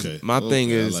 because my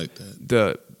thing is like that.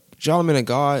 The Charlamagne Tha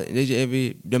God, DJ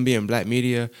Envy, them being black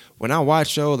media. When I watch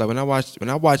shows, like when I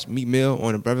watch Meek Mill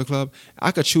on the Breakfast Club,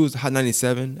 I could choose Hot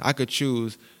 97. I could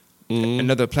choose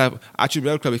another platform. I choose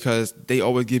Breakfast Club because they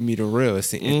always give me the real. At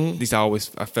least I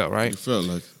felt right. You felt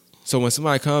like. So when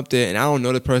somebody come up there and I don't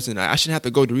know the person, I shouldn't have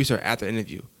to go do research after the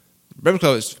interview. Breakfast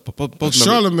Club is supposed to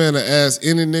Charlamagne ask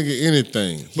any nigga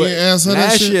anything. He ain't asked her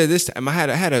that shit. Last year, this time,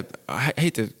 I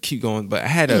hate to keep going, but I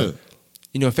had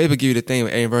Facebook give you the thing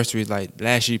with anniversaries, like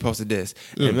last year you posted this.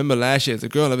 Yeah. And remember last year, there's a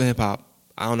girl loving hip hop,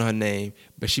 I don't know her name,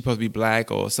 but she supposed to be black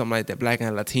or something like that, black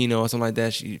and Latino or something like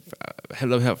that. She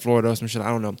love Help Florida or some shit, I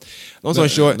don't know. Long story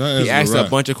short, he asked her a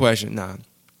bunch of questions. Nah,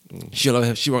 she don't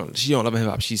love hip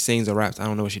hop. She sings or raps. I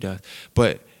don't know what she does.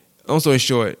 But long story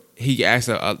short, he asked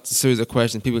a series of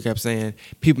questions. People kept saying,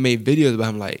 people made videos about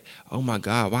him like, oh my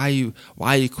God, why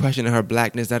are you questioning her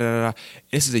blackness? Da, da, da, da.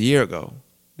 This is a year ago.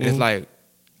 And it's like,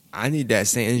 I need that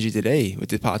same energy today with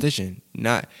this politician.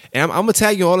 And I'm gonna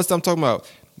tag you all the stuff I'm talking about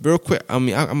real quick. I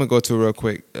mean, I'm gonna go to it real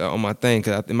quick on my thing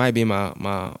because it might be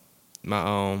my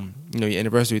your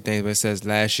anniversary thing, but it says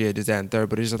last year, this, that, and third.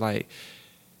 But it's just like,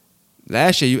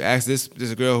 last year you asked this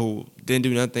girl who didn't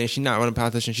do nothing. She's not running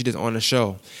politician. She just on the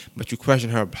show. But you question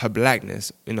her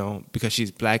blackness, because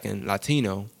she's black and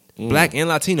Latino. Black and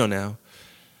Latino now.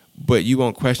 But you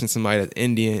won't question somebody that's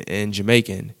Indian and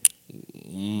Jamaican.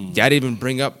 Y'all didn't even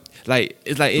bring up, it's like...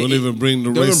 Don't even bring the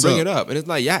race up. Don't even bring it up. And it's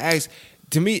like, y'all asked...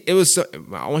 To me, it was so...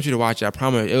 I want you to watch it, I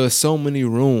promise. It was so many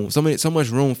rooms, so much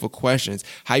room for questions.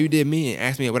 How you did me and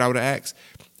asked me what I would have asked...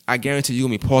 I guarantee you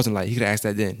gonna be pausing like, he could have asked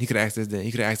that then. He could have asked this then.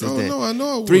 He could have asked this then. No, I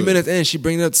know. 3 minutes in, she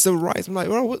bringing up civil rights. I'm like,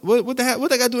 bro, what the heck? What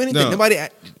they got to do anything? Now, nobody.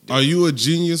 Are you a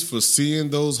genius for seeing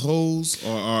those holes,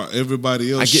 or are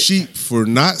everybody else sheep for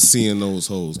not seeing those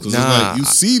holes? Because it's like you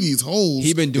see these holes.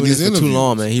 He been doing this for too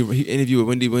long, man. He interviewed with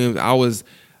Wendy Williams. I was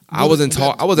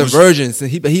a virgin.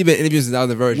 He been interviewing since I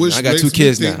was a virgin. I got 2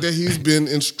 kids now. That he's been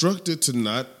instructed to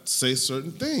not say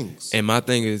certain things. And my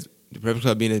thing is, the Breakfast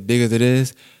Club being as big as it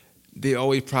is, they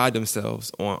always pride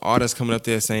themselves on artists coming up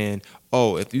there saying,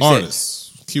 "Oh, if you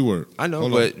artists, keyword." I know,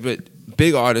 but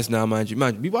big artists now, mind you,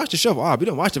 we watch the show. We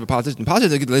don't watch it for politicians.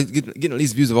 Politicians getting the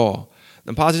least views of all.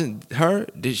 The politician,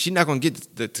 she's not gonna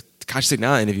get the Tekashi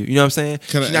 69 interview. You know what I'm saying?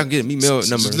 She's not gonna get Meek Mill numbers.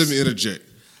 Just let me interject.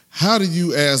 How do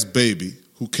you ask Baby,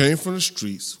 who came from the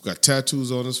streets, who got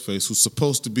tattoos on his face, who's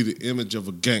supposed to be the image of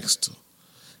a gangster?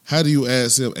 How do you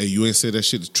ask him, "Hey, you ain't say that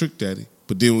shit to Trick Daddy"?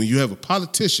 But then when you have a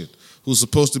politician who's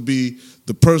supposed to be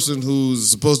the person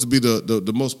who's supposed to be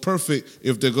the most perfect,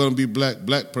 if they're going to be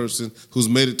black person who's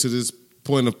made it to this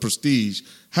point of prestige,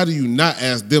 how do you not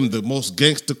ask them the most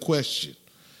gangster question?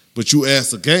 But you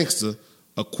ask a gangster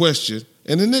a question,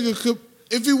 And the nigga could,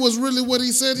 if he was really what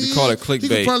he said he call it clickbait. He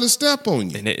could probably step on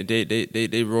you. And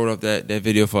they wrote up that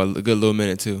video for a good little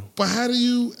minute too. But how do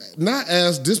you not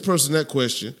ask this person that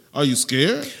question? Are you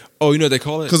scared? Oh, you know what they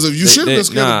call it? Because if you should have been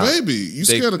scared of Baby. You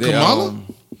scared of Kamala?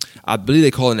 I believe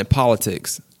they call it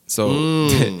politics. So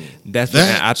that's what,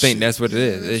 I think that's what it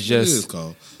is. It's just it is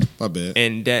called. My bad.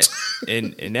 And that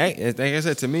like I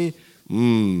said, to me,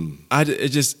 I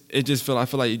just feel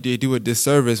like they do a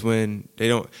disservice when they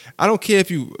don't. I don't care if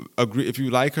you agree, if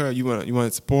you like her, you want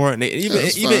to support. And they,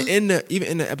 even in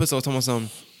the episode, talking about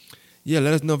something. Yeah,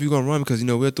 let us know if you're gonna run because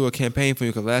we'll do a campaign for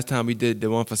you. Because last time we did the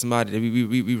one for somebody,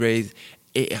 we raised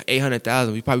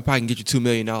 $800,000. We probably can get you $2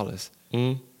 million.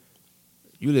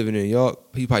 You live in New York,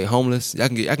 you probably homeless. I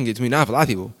can get $2 million for a lot of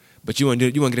people, but you want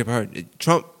to get it for her.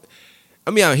 Trump,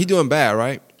 he doing bad,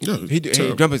 right? Yeah,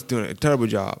 Trump is doing a terrible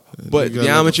job. But to be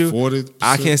honest with you,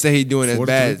 I can't say he's doing as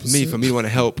bad as me for me to want to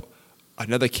help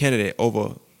another candidate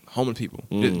over homeless people.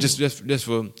 Just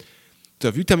for. So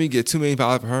if you tell me you get $2 million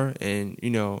for her, and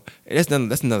that's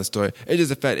another story. It's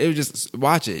just a fact. It was just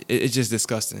watch it. It's just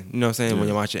disgusting. You know what I'm saying when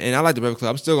you watch it. And I like the Breakfast Club.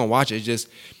 I'm still gonna watch it. It's just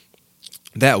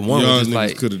that one was just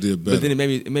like could have did better. But then it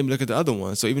made me look at the other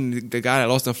one. So even the guy that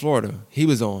lost in Florida, he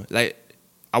was on. Like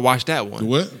I watched that one.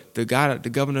 What? The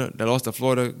governor that lost the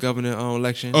Florida governor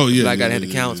election. Oh yeah, the black guy that had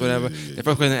the counts, whatever. Yeah. The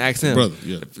first question they asked him. Brother,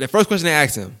 yeah. The first question they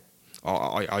asked him,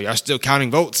 are y'all still counting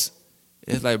votes?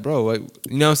 It's like, bro, like,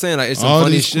 you know what I'm saying? Like, it's some all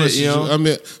funny these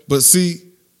shit, but see,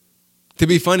 to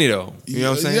be funny though, you know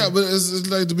what I'm saying? Yeah, but it's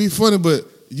like to be funny, but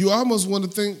you almost want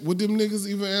to think, would them niggas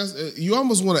even ask? You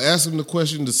almost want to ask them the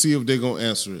question to see if they're gonna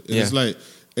answer it. And it's like,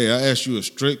 hey, I asked you a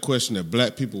straight question that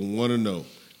black people want to know,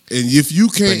 and if you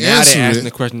can't answer they're it, asking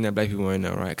the question that black people want to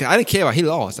know, right? Because I didn't care about. He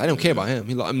lost. I don't care about him.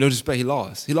 He lost. No disrespect. He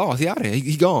lost. He out of here.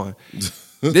 He gone.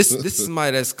 This is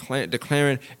somebody that's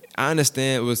declaring. I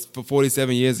understand it was for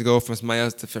 47 years ago from somebody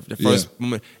else. The first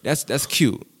woman. That's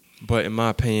cute, but in my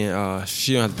opinion,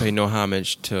 she don't have to pay no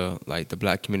homage to like the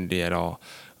black community at all.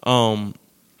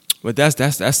 But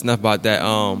that's enough about that.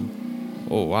 Oh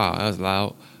wow, that was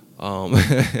loud. I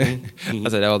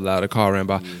said that was loud. The car ran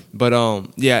by. But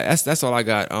yeah, that's all I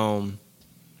got.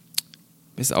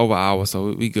 It's over an hour,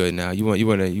 so we good now. You want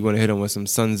to hit them with some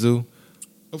Sun Tzu?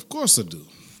 Of course I do.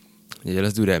 Yeah,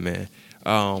 let's do that, man.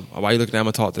 While you looking at them, I'm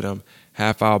gonna talk to them.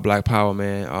 Half Hour Black Power,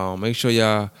 man. Make sure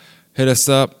y'all hit us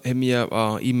up. Hit me up.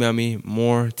 Email me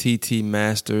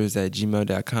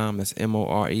morettmasters@gmail.com. That's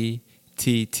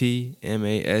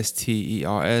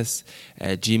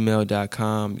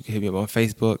morettmasters@gmail.com. You can hit me up on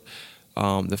Facebook.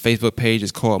 The Facebook page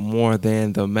is called More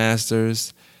Than the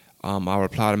Masters. I'll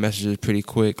reply to messages pretty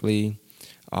quickly.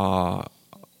 And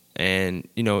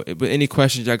with any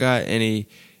questions y'all got, if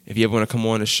you ever want to come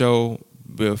on the show,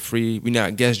 feel free. We're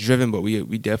not guest driven, but we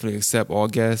definitely accept all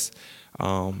guests.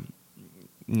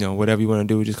 Whatever you want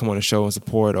to do, just come on the show and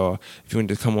support. Or if you want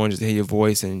to come on just to hear your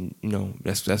voice, and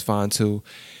that's fine too.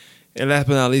 And last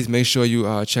but not least, make sure you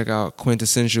check out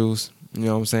Quintessentials. You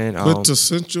know what I'm saying?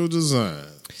 Quintessential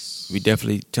Designs. We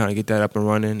definitely trying to get that up and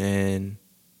running, and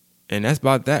that's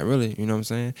about that, really. You know what I'm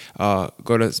saying?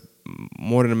 Go to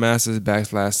More Than the Masters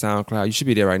 /SoundCloud. You should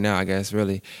be there right now, I guess.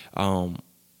 Really. You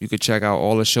could check out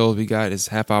all the shows we got. It's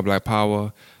Half Hour Black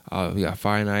Power. We got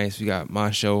Fire Nights. We got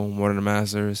my show, More Than the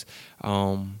Masters.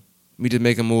 We just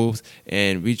making moves,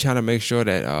 and we trying to make sure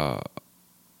that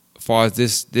as far as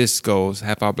this goes,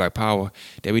 Half Hour Black Power,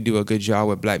 that we do a good job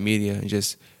with black media. And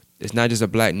it's not just a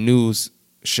black news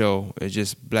show. It's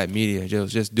just black media.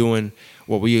 Just doing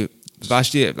what we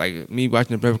last year. Like me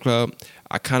watching the Breakfast Club,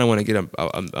 I kind of want to get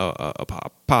a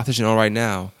politician on right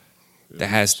now that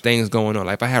has things going on.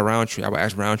 Like if I had Roundtree, I would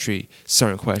ask Roundtree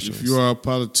certain questions. If you are a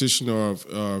politician or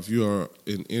if you are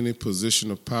in any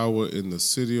position of power in the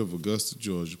city of Augusta,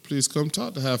 Georgia, please come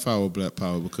talk to Half Hour Black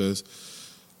Power, because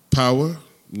power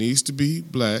needs to be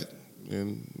black,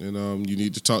 and you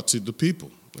need to talk to the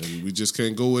people. And we just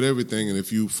can't go with everything. And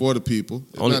if you for the people,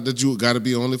 not that you got to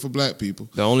be only for black people.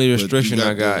 The only restriction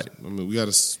I got, we got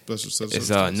a special set is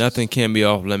nothing can be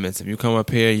off limits. If you come up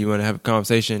here, you want to have a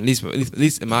conversation. At least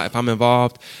if I'm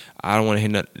involved, I don't want to hear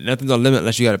nothing. Nothing's on limit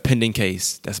unless you got a pending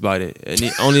case. That's about it.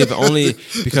 Only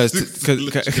because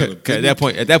at that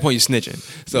point you're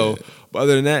snitching. So, but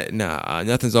other than that, nah,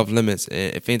 nothing's off limits.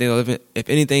 And if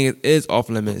anything is off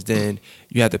limits, then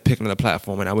you have to pick another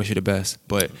platform. And I wish you the best,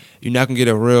 but you're not gonna get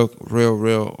a real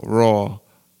raw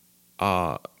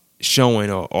showing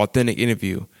or authentic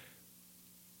interview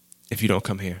if you don't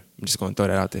come here. I'm just gonna throw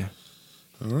that out there.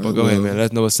 All right, but go ahead, man. Let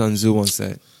us know what Sun Tzu once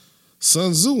said.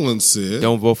 Sun Tzu once said,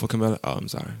 "Don't vote for Kamala." Oh, I'm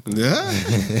sorry. Yeah.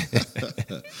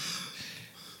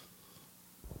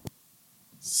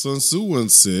 Sun Tzu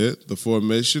once said, the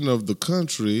formation of the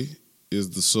country is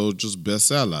the soldier's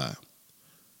best ally.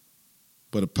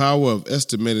 But the power of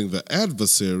estimating the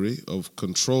adversary, of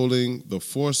controlling the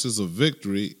forces of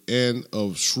victory, and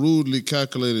of shrewdly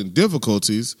calculating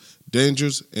difficulties,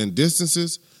 dangers, and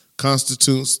distances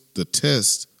constitutes the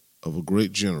test of a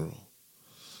great general.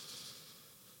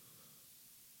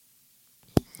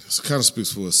 It kind of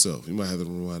speaks for itself. You might have to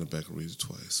rewind it back and read it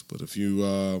twice. But if you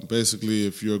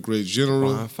if you're a great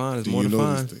general, rewind fine is more you than know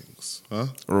fine. these things. Huh?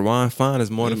 Rewind fine is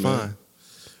more than fine.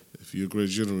 If you're a great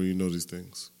general, you know these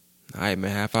things. All right,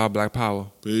 man. Half hour Black Power.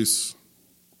 Peace.